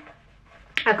 excuse me.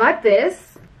 I got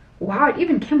this. Wow, it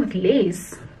even came with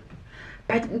lace.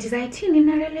 But does I tell you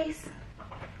not lace?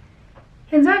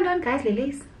 And so I'm guys,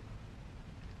 lace.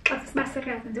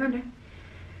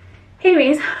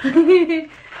 Anyways, let's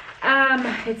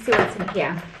see what's in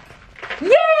here.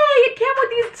 Yay! It came with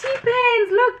these T-pins.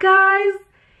 Look, guys,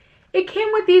 it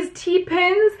came with these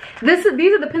T-pins. These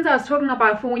are the pins I was talking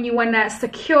about for when you want to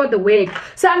secure the wig.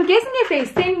 So I'm guessing if they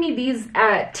send me these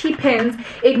T-pins,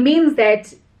 it means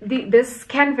that this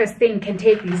canvas thing can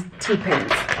take these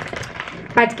T-pins.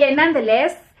 But again,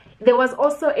 nonetheless, there was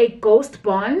also a ghost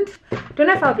bond. Don't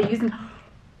know if I'll be using.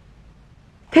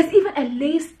 There's even a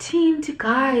lace tint,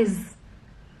 guys.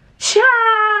 Cha!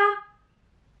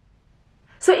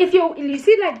 So if you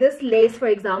see like this lace, for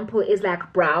example, is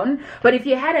like brown, but if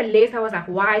you had a lace that was like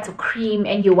white or cream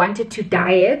and you wanted to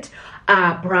dye it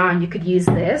brown, you could use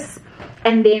this.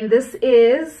 And then this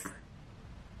is,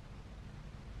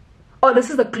 oh, this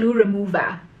is a glue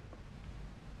remover.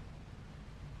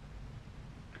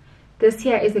 This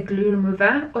here is a glue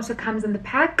remover, also comes in the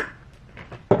pack.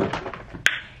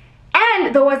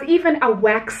 And there was even a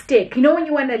wax stick. You know when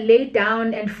you want to lay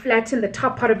down and flatten the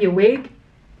top part of your wig?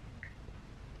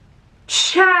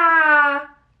 Cha!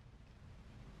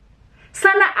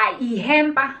 Sana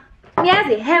ihemba.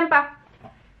 Nyazi hemba.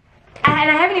 And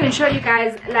I haven't even shown you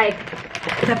guys like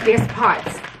the best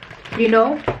parts. You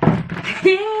know?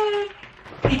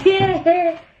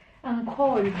 I'm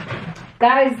cold.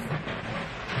 Guys,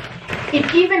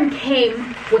 it even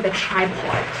came with a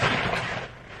tripod.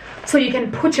 So you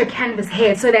can put your canvas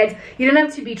here, so that you don't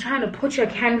have to be trying to put your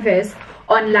canvas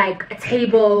on like a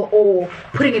table or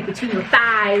putting it between your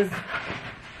thighs.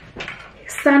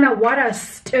 Sana, what a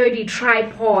sturdy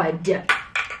tripod. Guys,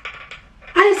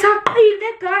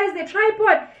 the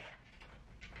tripod.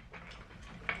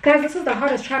 Guys, this is the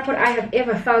hardest tripod I have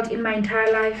ever felt in my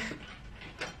entire life.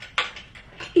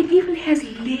 It even has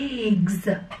legs.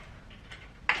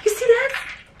 You see that?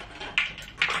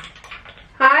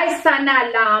 Hi, Sana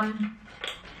Lam.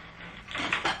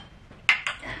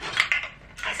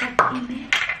 Is that in there?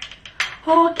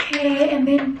 Okay, and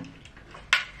then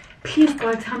please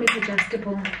God, tell me it's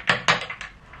adjustable.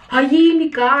 Hayini,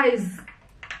 guys.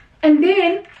 And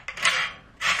then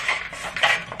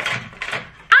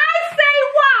I say,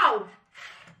 wow.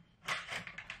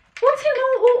 What you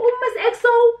know, Miss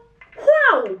EXO?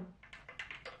 Wow.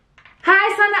 Hi,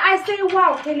 Sana. I say,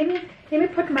 wow. Okay, let me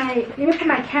put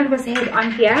my canvas head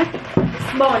on here.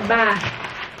 Small bar.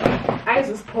 I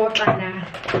just pour on now.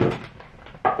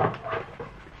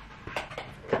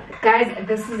 Guys,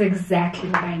 this is exactly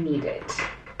what I needed.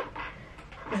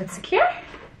 Is it secure?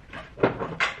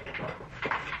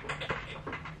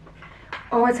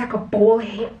 Oh, it's like a ball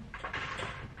head.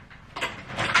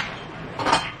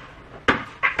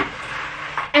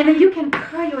 And then you can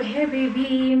curl your hair,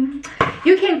 baby.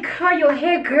 You can curl your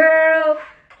hair, girl.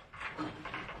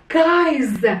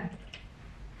 Guys,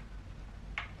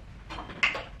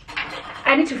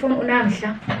 I need to phone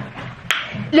Unamsha.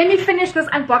 Let me finish this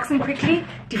unboxing quickly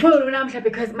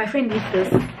because my friend needs this.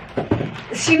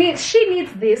 She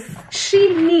needs this.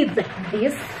 She needs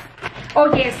this.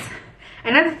 Oh yes,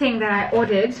 another thing that I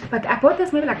ordered, but I bought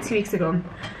this maybe like 2 weeks ago.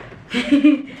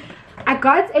 I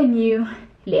got a new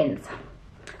lens,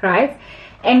 right?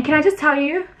 And can I just tell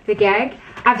you the gag?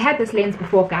 I've had this lens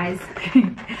before, guys.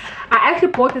 I actually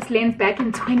bought this lens back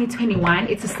in 2021.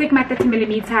 It's a Sigma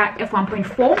 30mm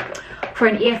f1.4 for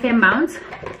an EFM mount.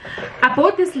 I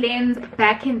bought this lens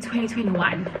back in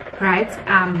 2021, right?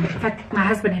 In fact, my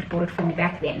husband had bought it for me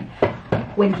back then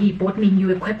when he bought me new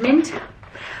equipment.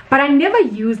 But I never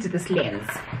used this lens.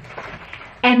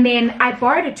 And then I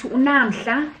borrowed it to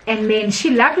Unamhla, and then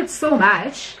she loved it so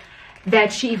much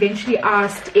that she eventually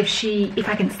asked if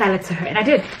I can sell it to her, and I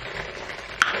did.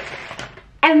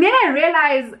 And then I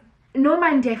realized, no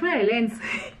man, definitely a lens.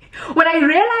 When I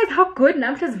realized how good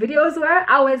Namhla's videos were,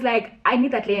 I was like, I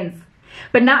need that lens.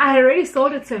 But now I had already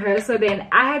sold it to her, so then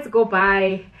I had to go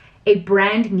buy a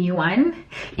brand new one.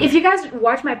 If you guys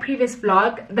watch my previous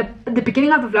vlog, the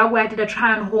beginning of the vlog where I did a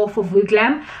try on haul for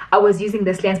Vuglam, I was using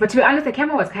this lens. But to be honest, the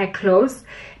camera was quite close.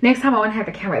 Next time I won't have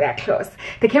the camera that close.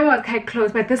 The camera was quite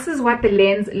close, but this is what the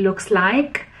lens looks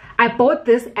like. I bought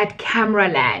this at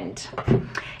Cameraland.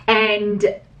 And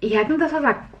yeah, I think this was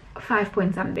like 5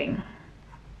 point something.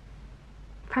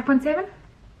 5.7?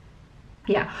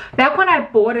 Yeah, back when I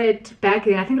bought it back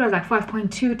then, I think it was like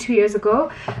 5.2 2 years ago.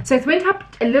 So it went up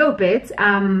a little bit.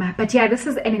 But yeah, this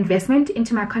is an investment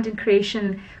into my content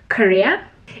creation career.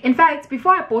 In fact,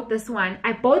 before I bought this one,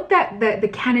 I bought the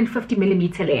Canon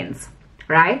 50mm lens,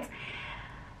 right?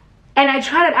 And I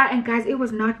tried it out, and guys, it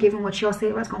was not giving what y'all said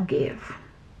it was gonna give.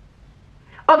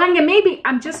 Or maybe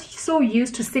I'm just so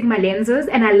used to Sigma lenses,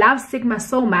 and I love Sigma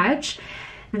so much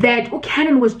that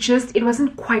Canon was just, it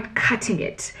wasn't quite cutting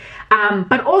it.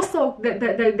 But also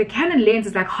the Canon lens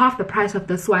is like half the price of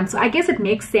this one, so I guess it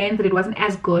makes sense that it wasn't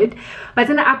as good. But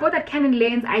then I bought that Canon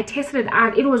lens, I tested it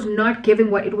out, it was not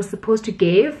giving what it was supposed to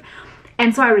give,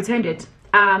 and so I returned it.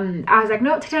 I was like,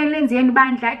 no, Canon lens,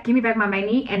 give me back my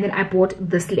money, and then I bought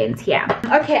this lens here.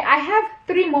 Okay, I have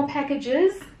 3 more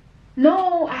packages.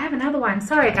 No, I have another one.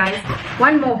 Sorry guys,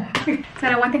 one more.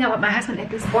 So one thing about my husband at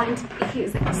this point, he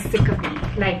is sick of me.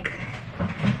 Like,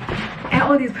 and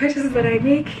all these purchases that I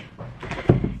make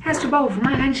has to bow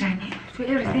my handshine to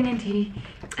everything, and he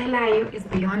is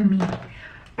beyond me.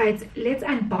 But let's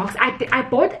unbox. I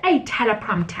bought a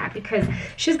teleprompter because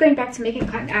she's going back to making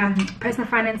personal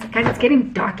finance. Guys, it's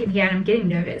getting dark in here and I'm getting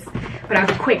nervous, but I'll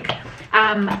be quick.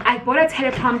 I bought a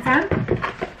teleprompter.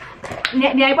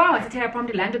 What's a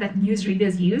teleprompter land that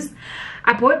newsreaders use.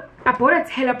 I bought a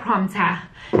teleprompter.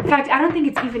 In fact, I don't think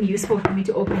it's even useful for me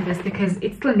to open this because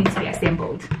it still needs to be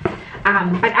assembled.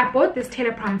 But I bought this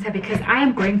teleprompter because I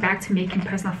am going back to making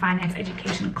personal finance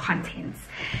education content.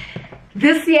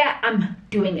 This year I'm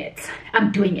doing it.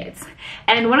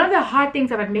 And one of the hard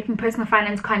things about making personal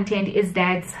finance content is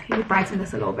that, let me brighten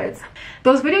this a little bit,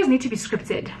 those videos need to be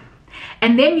scripted,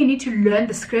 and then you need to learn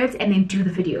the script and then do the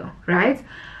video, right?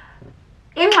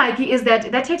 Is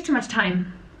that takes too much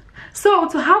time. So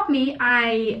to help me,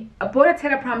 I bought a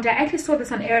teleprompter. I actually saw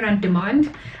this on Air on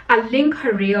Demand. I'll link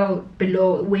her reel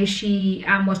below where she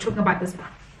was talking about this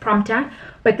prompter.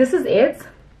 But this is it.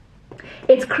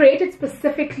 It's created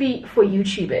specifically for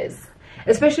YouTubers,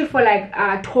 especially for like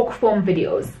talk form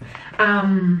videos.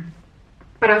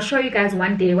 But I'll show you guys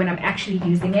one day when I'm actually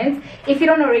using it. If you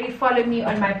don't already follow me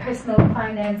on my personal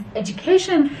finance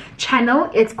education channel,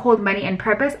 it's called Money and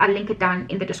Purpose. I'll link it down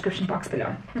in the description box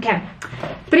below. Okay,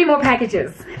 3 more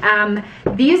packages.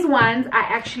 These ones are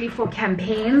actually for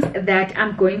campaigns that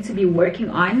I'm going to be working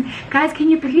on. Guys, can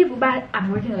you believe that I'm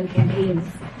working on campaigns?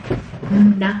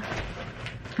 Nah,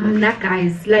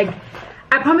 guys. Like,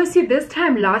 I promise you, this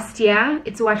time last year,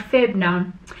 it's what, Feb now.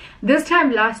 This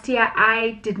time last year,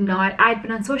 I'd been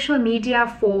on social media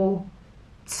for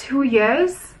 2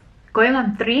 years. going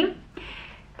on 3,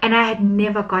 and I had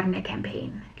never gotten a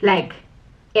campaign, like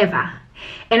ever.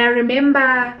 And I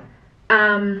remember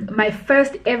my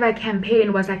first ever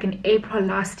campaign was like in April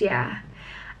last year.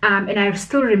 And I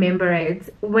still remember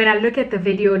it. When I look at the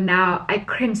video now, I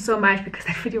cringe so much because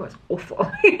that video was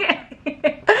awful.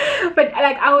 But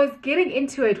like, I was getting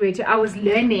into it, which I was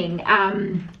learning.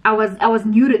 I was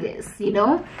new to this, you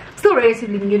know, still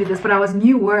relatively new to this, but I was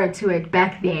newer to it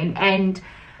back then. And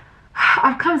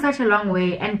I've come such a long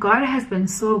way, and God has been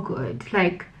so good.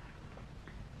 Like,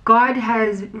 God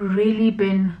has really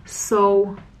been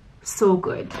so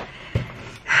good.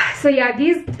 So yeah,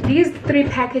 these 3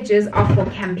 packages are for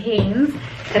campaigns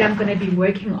that I'm gonna be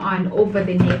working on over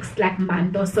the next like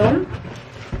month or so.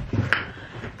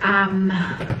 Over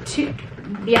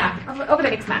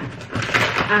the next month.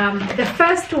 The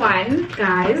first one,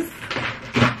 guys,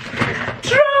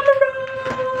 drum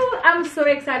roll! I'm so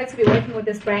excited to be working with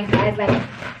this brand, guys. Like,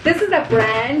 this is a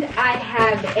brand I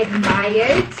have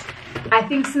admired, I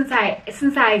think, since I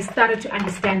started to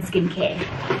understand skincare.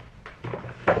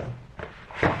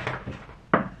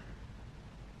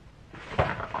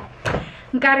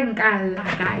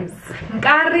 Guys,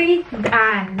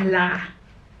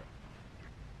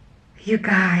 you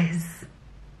guys,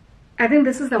 I think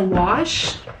this is a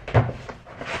wash,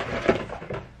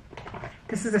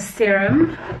 this is a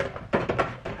serum,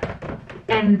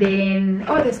 and then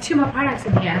oh, there's 2 more products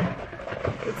in here.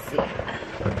 Let's see.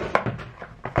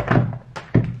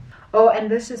 Oh,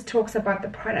 and this just talks about the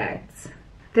products.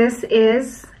 This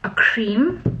is a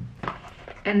cream,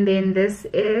 and then this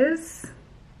is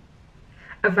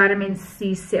a vitamin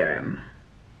C serum.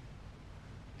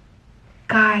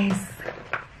 Guys,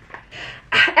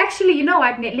 actually, you know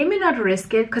what, let me not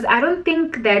risk it, because I don't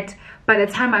think that by the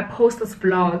time I post this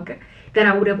vlog that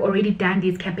I would have already done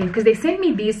these campaigns, because they sent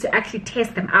me these to actually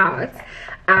test them out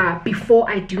before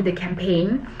I do the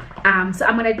campaign. So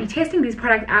I'm going to be testing these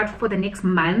products out for the next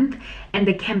month, and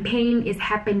the campaign is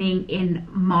happening in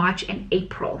March and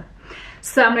April.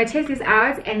 So I'm going to test this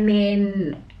out, and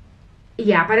then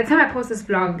yeah, by the time I post this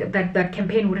vlog, that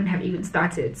campaign wouldn't have even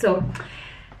started. So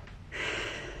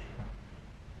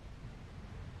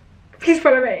please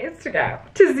follow my Instagram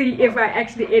to see if I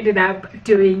actually ended up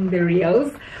doing the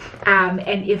reels,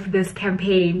 and if this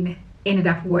campaign ended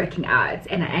up working out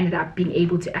and I ended up being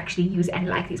able to actually use and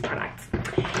like these products.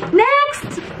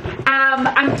 Next,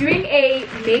 I'm doing a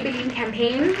Maybelline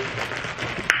campaign.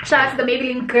 Shout out to the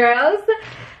Maybelline girls.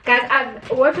 Guys, I've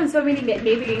worked on so many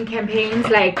Maybelline campaigns.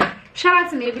 Like, shout out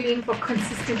to Maybelline for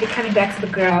consistently coming back to the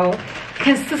girl.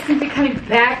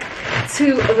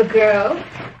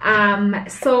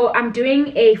 So I'm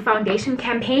doing a foundation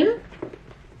campaign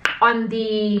on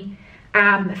the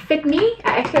Fit Me.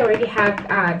 I actually already have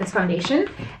this foundation,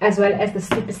 as well as the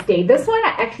Super Stay. This one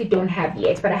I actually don't have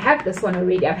yet, but I have this one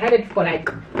already. I've had it for like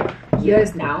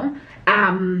years now.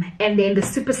 And then the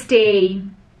Super Stay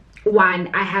one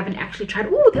I haven't actually tried.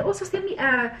 Oh, they also sent me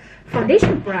a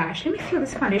foundation brush. Let me feel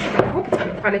this foundation. I hope it's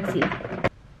good quality.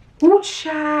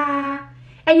 Ooh-cha.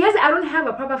 And yes, I don't have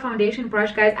a proper foundation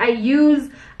brush, guys. I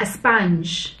use a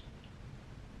sponge.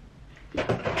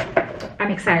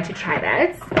 I'm excited to try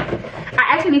that. I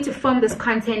actually need to film this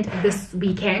content this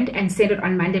weekend and send it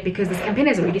on Monday, because this campaign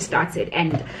has already started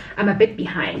and I'm a bit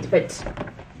behind, but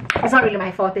it's not really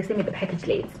my fault. They sent me the package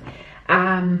late.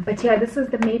 But yeah, this is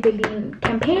the Maybelline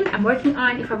campaign I'm working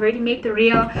on. If I've already made the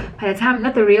reel, by the time,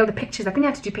 not the reel, the pictures, I think I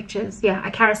have to do pictures. Yeah,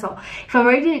 a carousel. If I've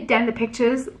already done the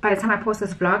pictures, by the time I post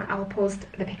this vlog, I will post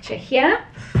the picture here.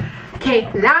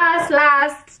 Okay,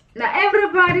 last. Now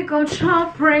everybody go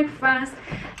chop breakfast.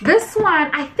 This one,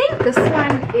 I think this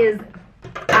one is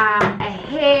a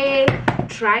hair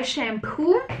dry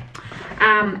shampoo.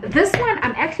 This one,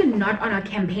 I'm actually not on a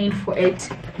campaign for it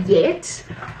yet.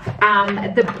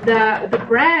 The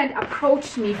brand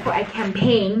approached me for a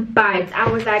campaign, but I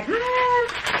was like,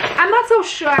 I'm not so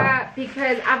sure,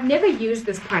 because I've never used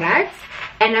this product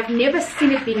and I've never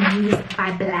seen it being used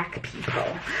by black people.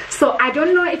 So I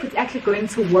don't know if it's actually going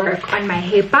to work on my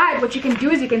hair. But what you can do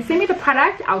is you can send me the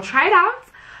product. I'll try it out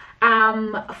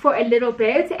for a little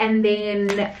bit, and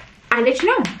then I'll let you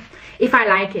know if I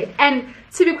like it. And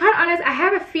to be quite honest, I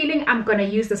have a feeling I'm gonna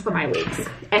use this for my wigs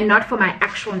and not for my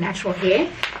actual natural hair.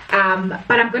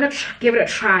 But I'm gonna give it a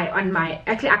try on my,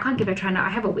 actually I can't give it a try now, I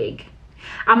have a wig.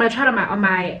 I'm gonna try it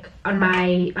on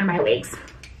my wigs.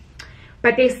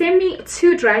 But they sent me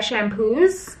 2 dry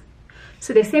shampoos.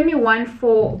 So they sent me one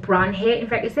for brown hair. In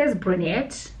fact, it says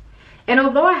brunette. And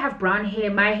although I have brown hair,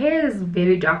 my hair is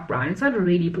very dark brown. It's not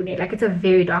really brunette, like it's a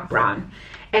very dark brown.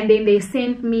 And then they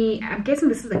sent me, I'm guessing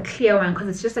this is a clear one, because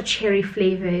it's just a cherry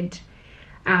flavored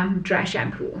dry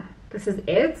shampoo. This is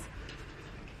it.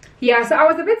 Yeah, so I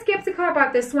was a bit skeptical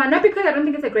about this one, not because I don't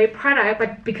think it's a great product,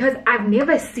 but because I've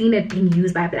never seen it being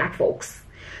used by black folks.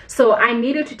 So I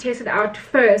needed to test it out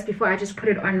first before I just put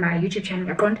it on my YouTube channel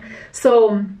account.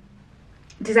 So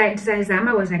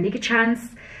Zama was a chance,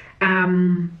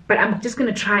 but I'm just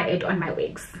gonna try it on my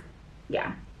wigs.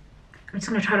 Yeah, I'm just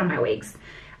gonna try it on my wigs.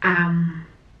 And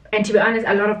to be honest,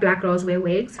 a lot of black girls wear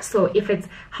wigs, so if it's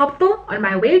helpful on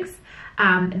my wigs,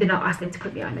 then I'll ask them to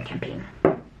put me on the campaign.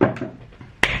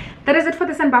 That is it for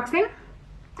this unboxing.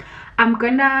 I'm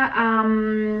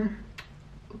gonna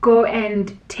go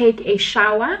and take a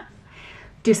shower,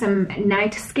 do some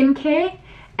night skincare,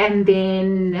 and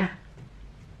then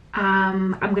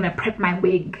I'm gonna prep my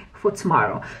wig for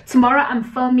tomorrow. Tomorrow I'm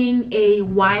filming a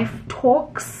wife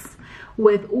talks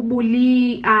with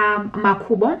Buli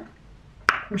Makubo.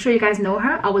 I'm sure you guys know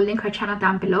her. I will link her channel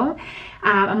down below.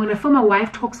 I'm going to film a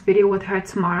wife talks video with her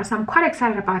tomorrow, so I'm quite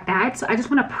excited about that. So I just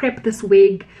want to prep this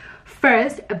wig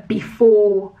first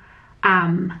before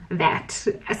that,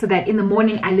 so that in the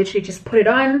morning I literally just put it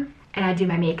on and I do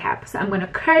my makeup. So I'm going to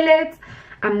curl it.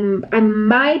 I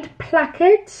might pluck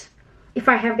it if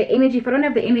I have the energy. If I don't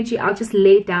have the energy, I'll just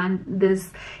lay down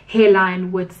this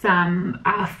hairline with some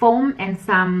foam and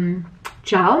some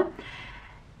gel,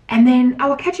 and then I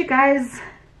will catch you guys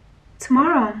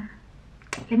tomorrow.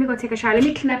 Let me go take a shower. Let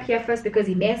me clean up here first because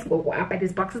he mess go up, but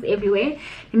there's boxes everywhere.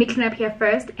 Let me clean up here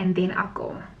first and then I'll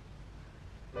go.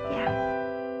 Yeah.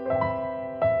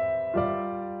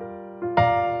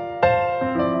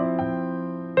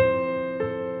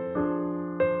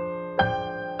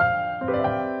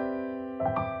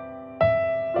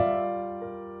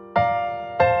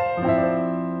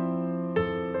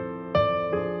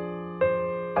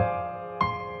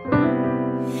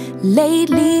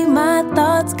 Lately my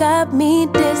thoughts got me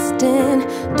distant.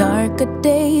 Darker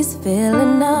days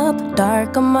filling up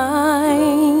darker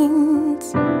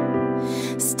minds.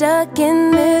 Stuck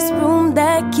in this room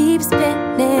that keeps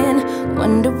spinning,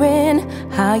 wondering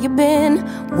how you been,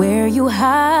 where you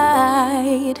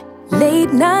hide.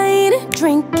 Late night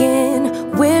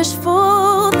drinking,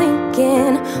 wishful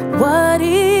thinking, what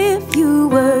if you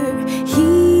were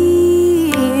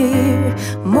here?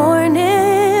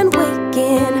 Morning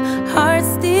waking, heart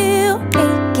still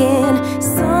aching,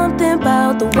 something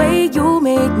about the way you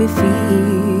make me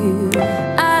feel.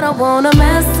 I don't wanna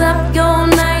mess up your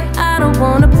night, I don't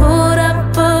wanna put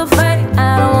up a fight,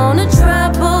 I don't wanna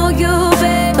trouble you,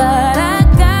 babe, but I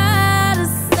gotta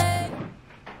say.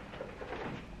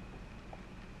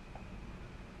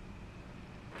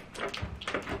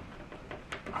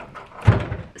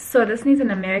 So this needs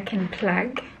an American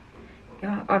plug.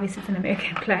 Yeah, obviously it's an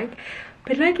American plug,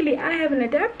 but luckily I have an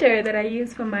adapter that I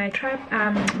use for my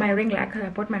my ring light, because I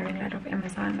bought my ring light off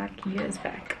Amazon like years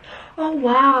back. Oh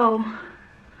wow,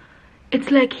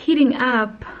 it's like heating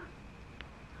up,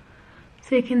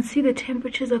 so you can see the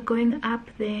temperatures are going up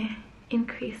there,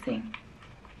 increasing.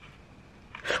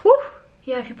 Woo!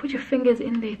 Yeah, if you put your fingers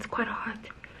in there, it's quite hot.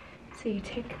 So you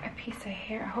take a piece of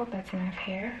hair, I hope that's enough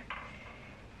hair,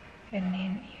 and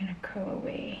then you're gonna curl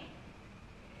away.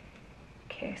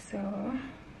 Okay, so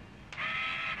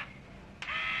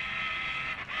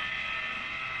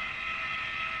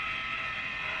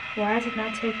why is it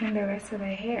not taking the rest of the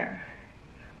hair?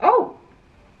 Oh,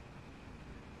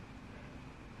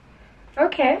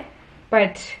 okay,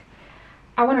 but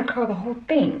I want to curl the whole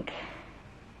thing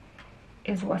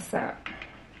is what's up.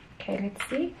 Okay, let's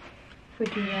see if we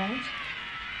do that.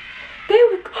 There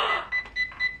we go.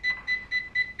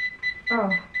 Oh,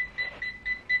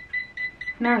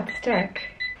 now it's stuck.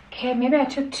 Okay, maybe I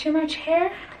took too much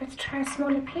hair. Let's try a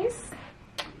smaller piece.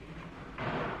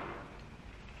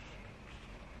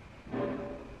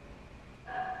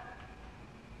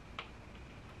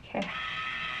 Okay.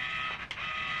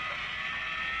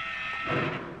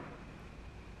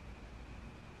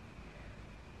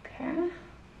 Okay,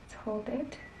 let's hold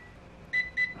it.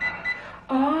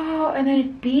 Oh, and then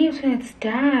it beeps when it's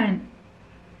done.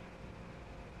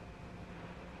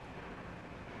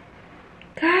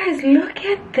 Guys, look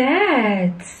at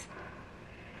that.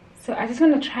 So I just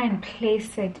want to try and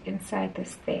place it inside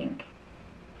this thing.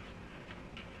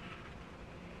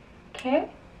 Okay.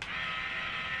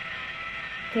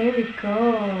 There we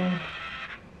go.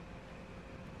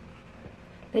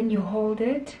 Then you hold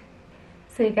it.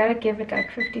 So you gotta give it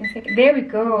like 15 seconds. There we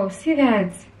go. See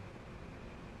that?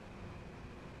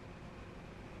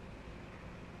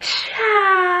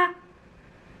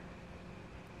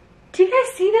 Do you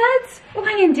guys see that? Oh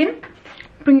my engine.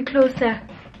 Bring it closer.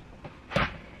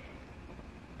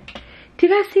 Do you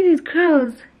guys see these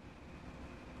curls?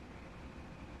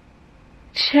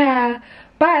 Cha.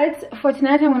 But for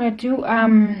tonight I'm gonna do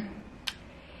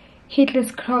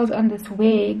heatless curls on this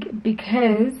wig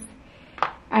because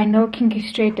I know kinky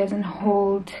straight doesn't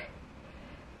hold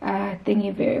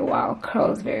thingy very well,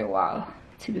 curls very well,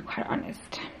 to be quite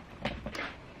honest.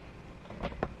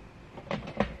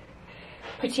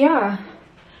 But yeah,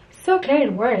 so glad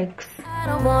it works. I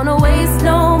don't wanna waste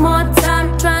no more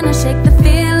time trying to shake the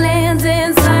feelings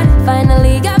inside.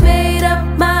 Finally got made up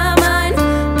my mind.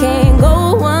 Can't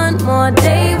go one more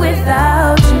day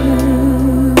without you.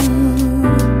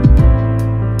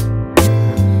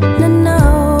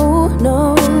 No,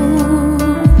 no, no.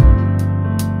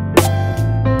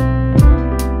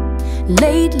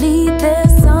 Lately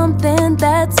there's something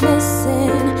that's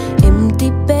missing.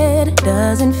 Empty bed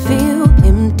doesn't feel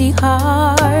empty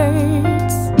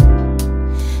hearts.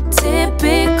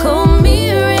 Typical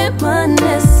me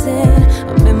reminiscing.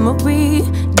 A memory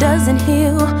doesn't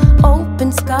heal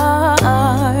open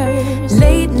scars.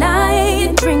 Late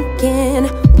night drinking,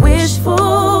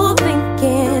 wishful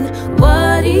thinking.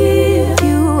 What if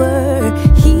you were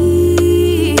here?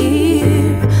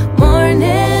 Morning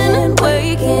and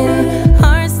waking,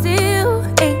 heart still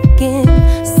aching.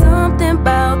 Something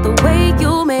about the way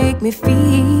you make me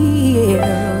feel.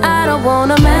 I don't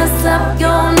wanna mess up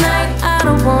your night. I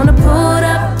don't wanna put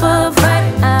up a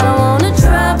fight. I don't wanna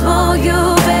trouble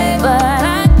you, babe, but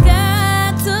I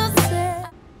got to say.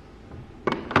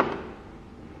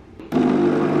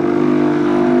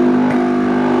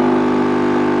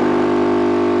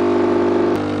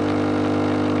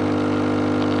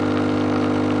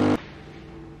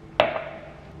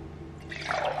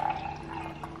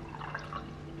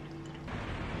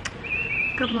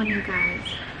 Good morning, guys.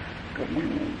 Good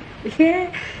morning.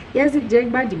 Yeah, yes, the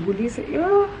Jack Bandi Buli.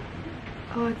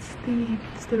 Oh, it's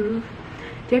the roof.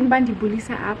 Jack Bandi Buli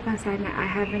up, and I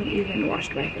haven't even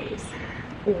washed my face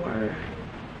or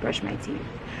brushed my teeth.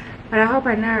 But I hope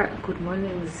I know good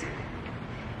mornings.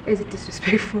 Is it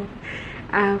disrespectful?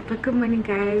 But good morning,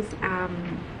 guys.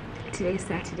 Today's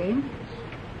Saturday.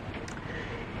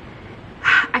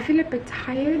 I feel a bit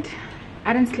tired.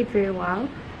 I didn't sleep very well.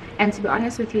 And to be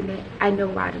honest with you, I know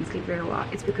why I didn't sleep very well.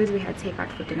 It's because we had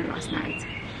takeout for dinner last night.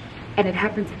 And it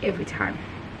happens every time.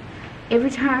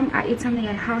 Every time I eat something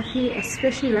unhealthy,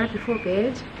 especially right before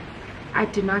bed, I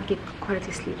do not get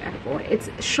quality sleep at all. It's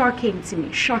shocking to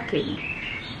me, shocking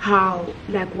how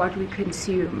like what we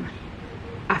consume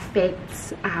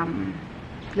affects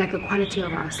like the quality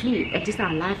of our sleep and just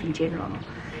our life in general.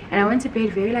 And I went to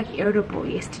bed very like irritable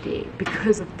yesterday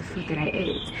because of the food that I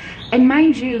ate. And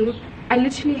mind you, I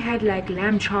literally had like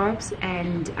lamb chops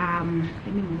and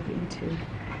let me move into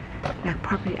like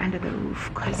properly under the roof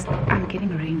because I'm getting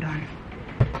rained on.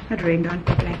 Not rained on,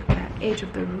 but like the edge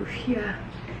of the roof here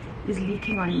is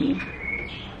leaking on me.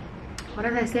 What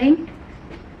was I saying?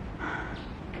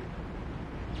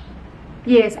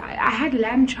 Yes, I had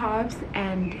lamb chops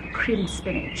and cream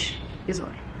spinach is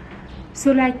all.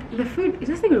 So like the food, is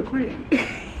this thing recording?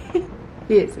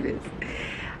 Yes, it is.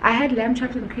 I had lamb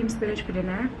chops and cream spinach for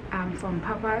dinner from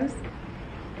Papa's.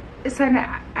 So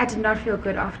I did not feel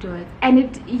good afterwards.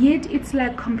 And yet it's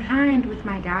like compliant with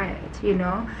my diet, you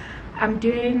know. I'm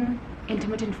doing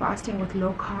intermittent fasting with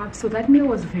low carb. So that meal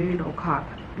was very low carb.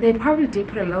 They probably did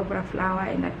put a little bit of flour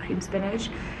in that cream spinach.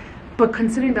 But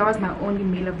considering that was my only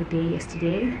meal of the day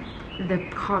yesterday, the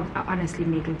carbs are honestly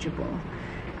negligible.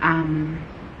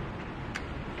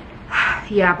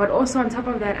 Yeah, but also on top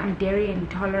of that, I'm dairy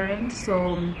intolerant,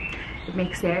 so it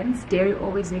makes sense. Dairy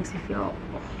always makes me feel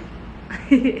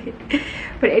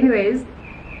but anyways,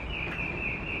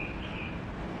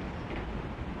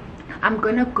 I'm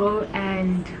gonna go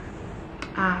and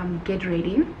get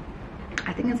ready.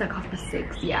 I think it's like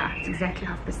 6:30. Yeah, it's exactly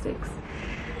 6:30.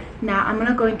 Now I'm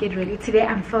gonna go and get ready. Today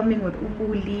I'm filming with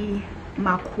Buli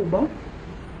Makubo.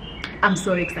 I'm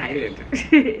so excited.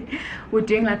 We're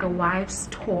doing like a wives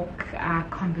talk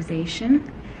conversation.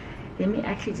 Let me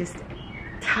actually just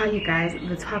tell you guys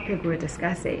the topic we're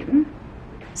discussing.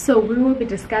 So we will be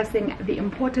discussing the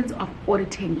importance of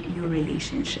auditing your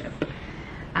relationship.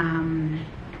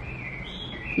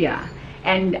 Yeah,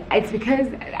 and it's because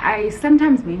I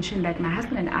sometimes mention that my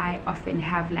husband and I often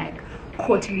have like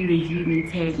quarterly review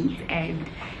meetings and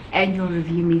annual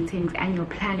review meetings, annual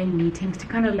planning meetings to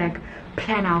kind of like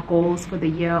plan our goals for the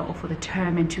year or for the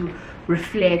term and to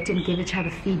reflect and give each other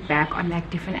feedback on like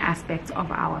different aspects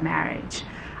of our marriage,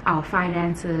 our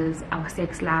finances, our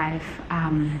sex life,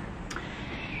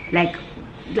 like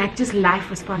just life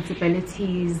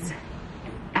responsibilities,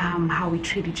 how we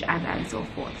treat each other and so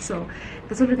forth. So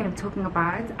that's what we're going to be talking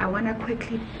about. I want to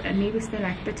quickly maybe spend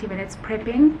like 30 minutes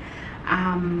prepping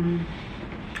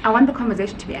I want the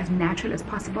conversation to be as natural as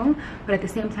possible, but at the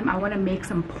same time I want to make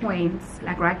some points,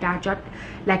 like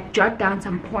jot down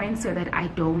some points so that I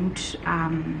don't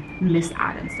miss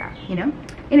out and stuff, you know.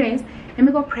 Anyways, let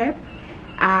me go prep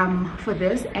for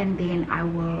this, and then I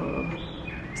will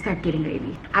start getting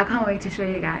ready. I can't wait to show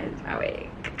you guys my wig.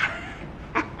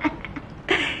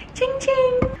 Ching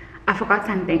ching. I forgot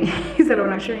something. So when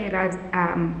I was showing you guys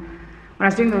when I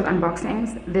was doing those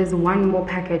unboxings, there's one more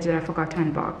package that I forgot to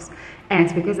unbox, and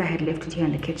it's because I had left it here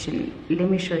in the kitchen. Let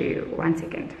me show you, 1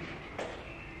 second.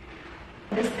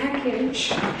 This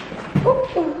package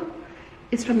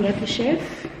is from Yappy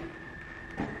Chef.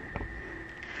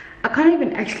 I can't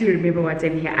even actually remember what's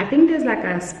in here. I think there's like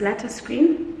a splatter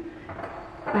screen,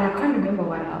 but I can't remember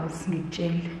what else.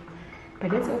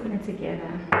 But let's open it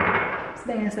together.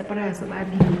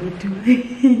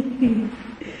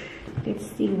 Let's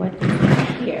see what is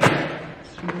here.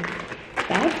 So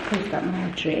that has got my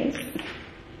address.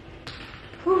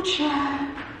 Poocha.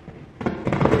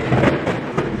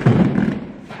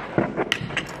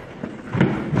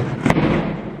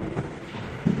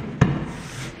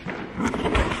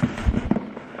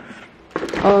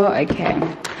 Oh,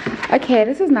 okay,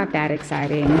 this is not that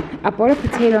exciting. I bought a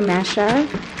potato masher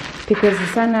because the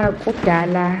sana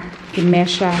kudala the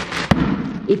masher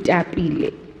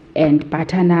itapile and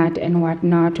butternut and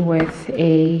whatnot with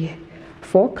a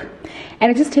fork, and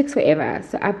it just takes forever.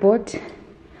 So I bought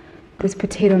this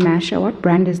potato masher. What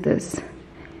brand is this?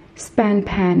 Span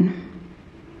Pan.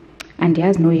 And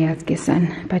yes, no yes,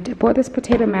 Gisan. But I bought this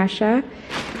potato masher,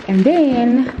 and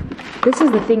then this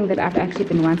is the thing that I've actually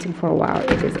been wanting for a while.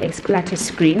 It is a splatter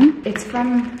screen. It's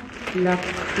from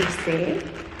Lovelies.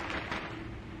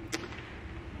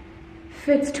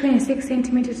 Fits 26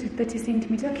 centimeters to 30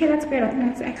 centimeters. Okay, that's great. I think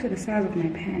that's actually the size of my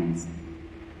pants.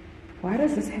 Why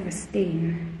does this have a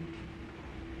stain?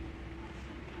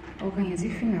 Okay, has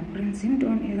your fingerprints in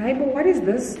it? But what is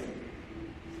this?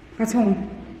 What's home?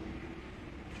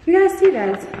 You guys see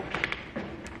that?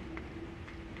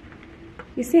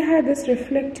 You see how this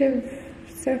reflective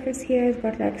surface here has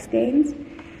got like stains?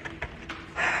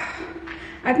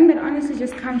 I think that honestly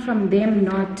just comes from them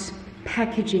not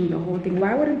packaging the whole thing.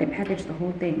 Why wouldn't they package the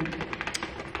whole thing?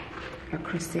 A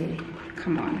crusade,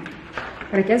 come on.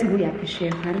 But I guess Buli Yappy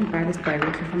Chef. I didn't buy this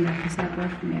directly from that place. I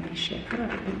bought from Yappy Chef. How do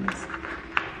I open this?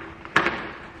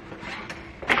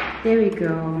 There we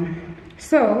go.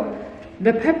 So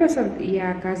the purpose of,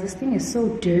 yeah guys, this thing is so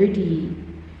dirty.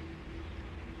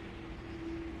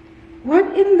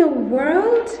 What in the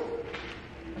world?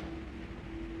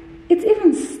 It's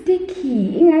even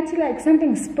sticky. It's like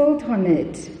something spilled on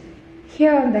it.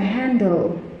 Here on the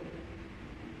handle.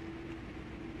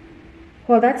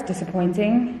 Well, that's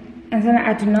disappointing. And then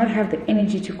I do not have the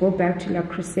energy to go back to La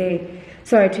Crusade,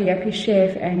 sorry, to Yappy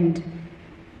Chef and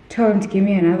tell them to give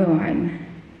me another one.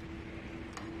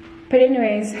 But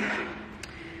anyways,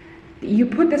 you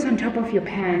put this on top of your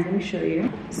pan. Let me show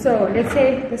you. So let's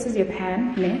say this is your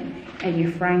pan, and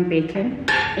you're frying bacon.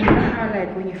 And you know how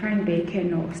like when you're frying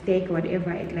bacon or steak or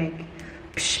whatever, it like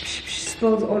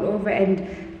spills all over, and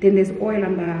then there's oil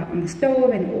on the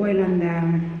stove and oil on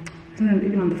the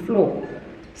even on the floor.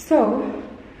 So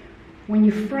when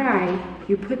you fry,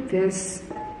 you put this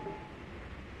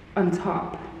on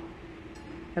top,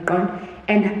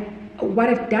 and what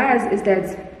it does is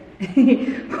that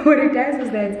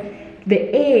the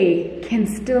air can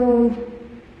still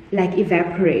like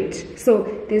evaporate.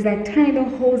 So there's like tiny little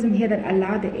holes in here that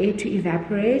allow the air to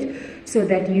evaporate, so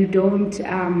that you don't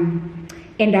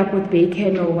end up with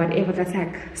bacon or whatever that's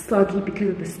like soggy because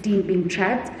of the steam being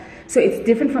trapped. So it's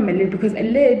different from a lid, because a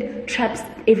lid traps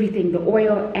everything, the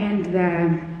oil and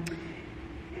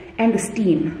the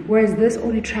steam, whereas this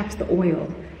only traps the oil.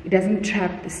 It doesn't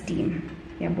trap the steam.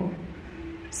 Yeah,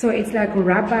 so it's like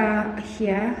rubber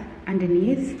here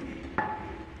underneath,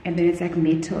 and then it's like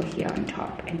metal here on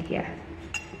top and here.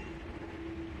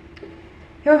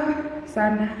 Yo,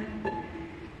 Sana,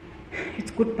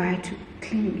 it's goodbye to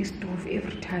cleaning the stove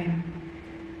every time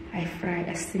I fry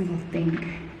a single thing.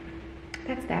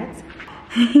 That's that.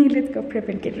 Let's go prep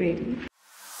and get ready.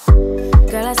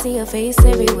 Girl, I see your face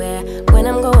everywhere. When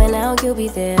I'm going out, you'll be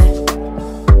there.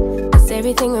 'Cause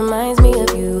everything reminds me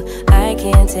of you. I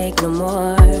can't take no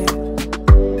more.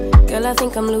 Girl, I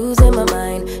think I'm losing my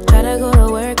mind. Try to go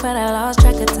to work, but I lost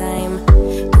track of time.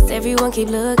 'Cause everyone keep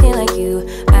looking like you.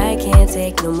 I can't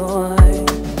take no more.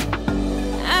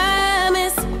 I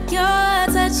miss your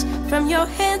touch from your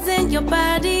hands and your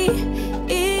body.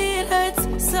 It hurts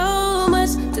so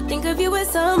much to think of you as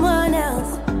someone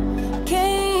else.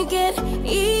 Can't get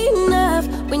enough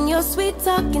when you're sweet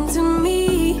talking to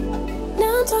me.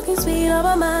 Now I'm talking sweet all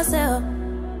by myself.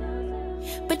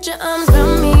 Put your arms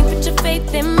around me, put your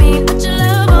faith in me, put your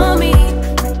love on me.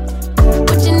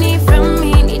 What you need from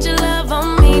me, need your love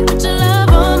on me, put your love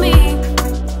on me.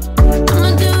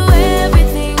 I'ma do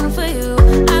everything for you.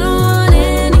 I don't want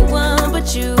anyone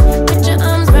but you. Put your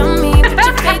arms around me, put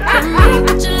your faith in me,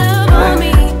 put your love on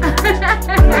me.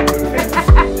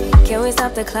 Can we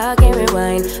stop the clock and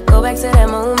rewind? Go back to that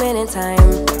moment in time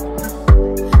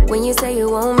when you say you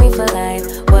want me for life.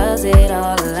 Was it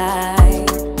all a lie?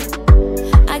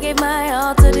 I gave my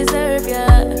all to deserve ya,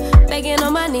 begging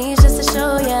on my knees just to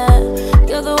show ya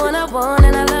you're the one I want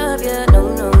and I love ya.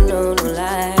 No, no, no, no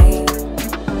lie.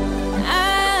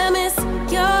 I miss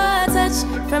your touch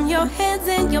from your hands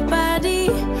and your body.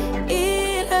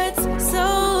 It hurts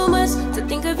so much to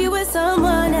think of you as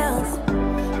someone else.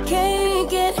 Can't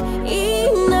get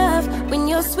enough when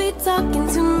you're sweet talking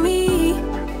to me.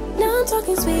 Now I'm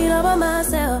talking sweet all by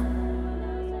myself.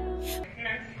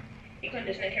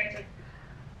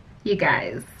 You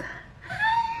guys,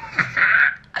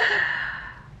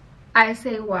 I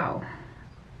say wow.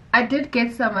 I did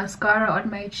get some mascara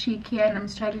on my cheek here and I'm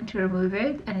struggling to remove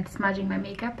it and it's smudging my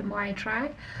makeup the more I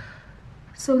try.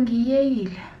 So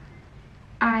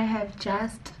I have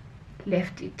just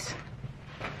left it.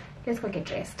 Let's go get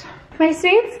dressed. My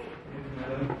sweets,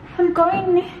 I'm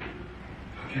going.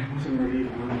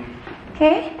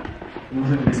 Okay,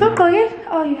 so go ahead.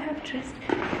 Oh, you have dressed.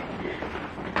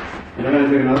 I'm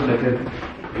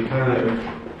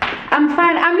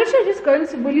fine. I'm literally just going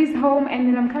to Buli's home and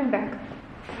then I'm coming back.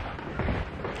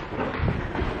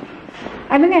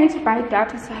 I think I need to buy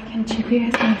data so I can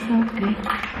GPS myself there.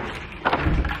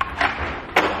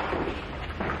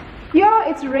 Yo,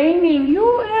 it's raining.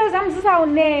 Yo,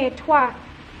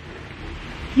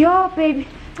 baby.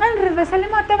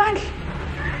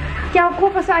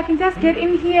 So I can just get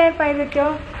in here by the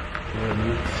door.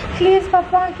 Please,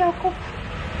 Papa.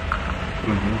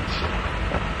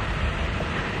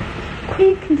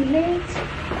 Quick and late.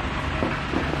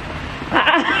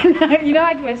 You know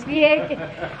what must be.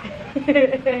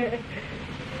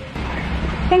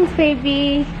 Thanks,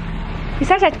 baby. You're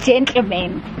such a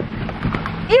gentleman.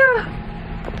 Ew.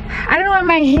 I don't want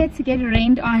my hair to get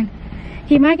rained on.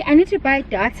 Hey, Mike, I need to buy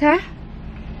data.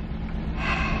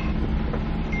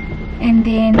 And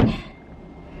then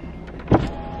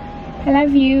I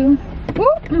love you.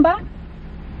 Ooh, Mba.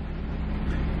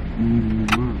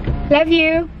 Love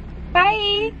you.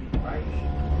 Bye.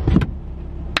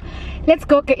 Let's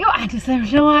go get you. I just have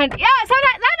sometimes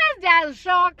there's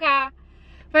shocker.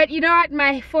 But you know what?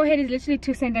 My forehead is literally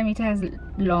 2 centimeters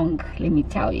long. Let me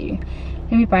tell you.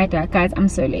 Let me buy that, guys. I'm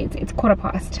so late. It's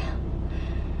 1:15.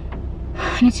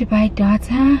 I need to buy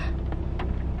data,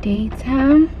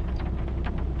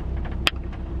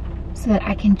 so that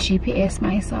I can GPS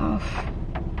myself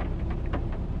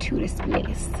to this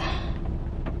place.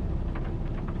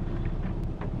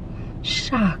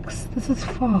 Shucks, this is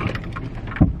far.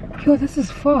 Yo, this is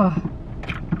far.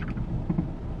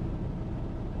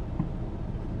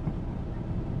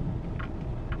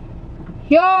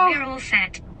 Yo! We're all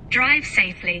set. Drive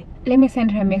safely. Let me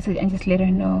send her a message and just let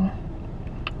her know.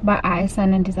 Bye,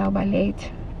 son, and Dizalba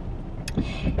late.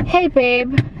 Hey,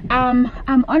 babe. I'm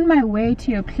on my way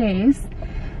to your place.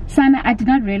 Sana, I did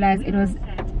not realize it was...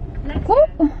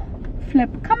 Oh,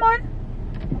 flip. Come on.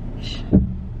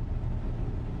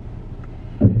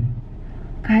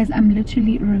 Guys, I'm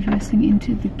literally reversing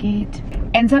into the gate.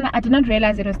 And Sana, I did not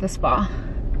realize it was the spa.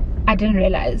 I didn't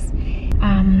realize.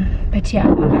 But yeah,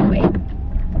 I'm on my way.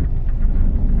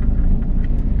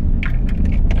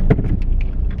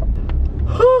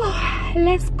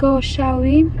 Let's go, shall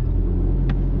we?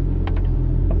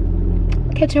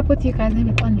 Catch up with you guys in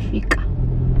the fika.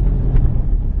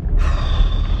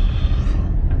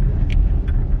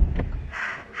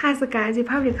 How's it, guys? You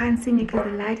probably can't see me because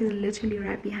the light is literally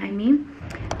right behind me.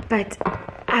 But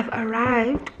I've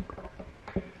arrived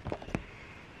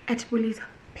at Buli's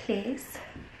place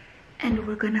and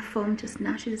we're gonna film just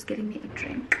now. She's just getting me a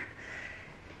drink.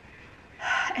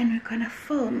 And we're gonna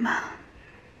film.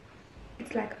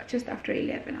 It's like just after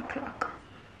 11 o'clock.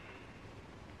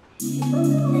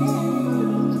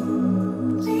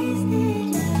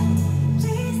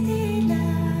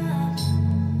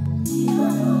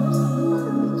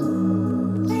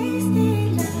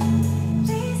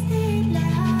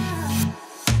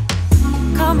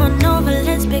 Come on over,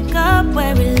 let's pick up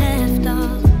where we left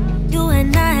off. You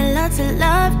and I had lots of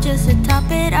love just to top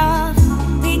it off.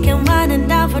 We can wind and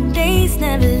down for days,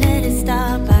 never let it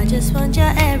stop. I just want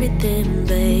your everything,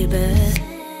 baby.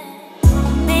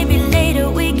 Maybe later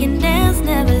we can dance,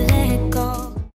 never let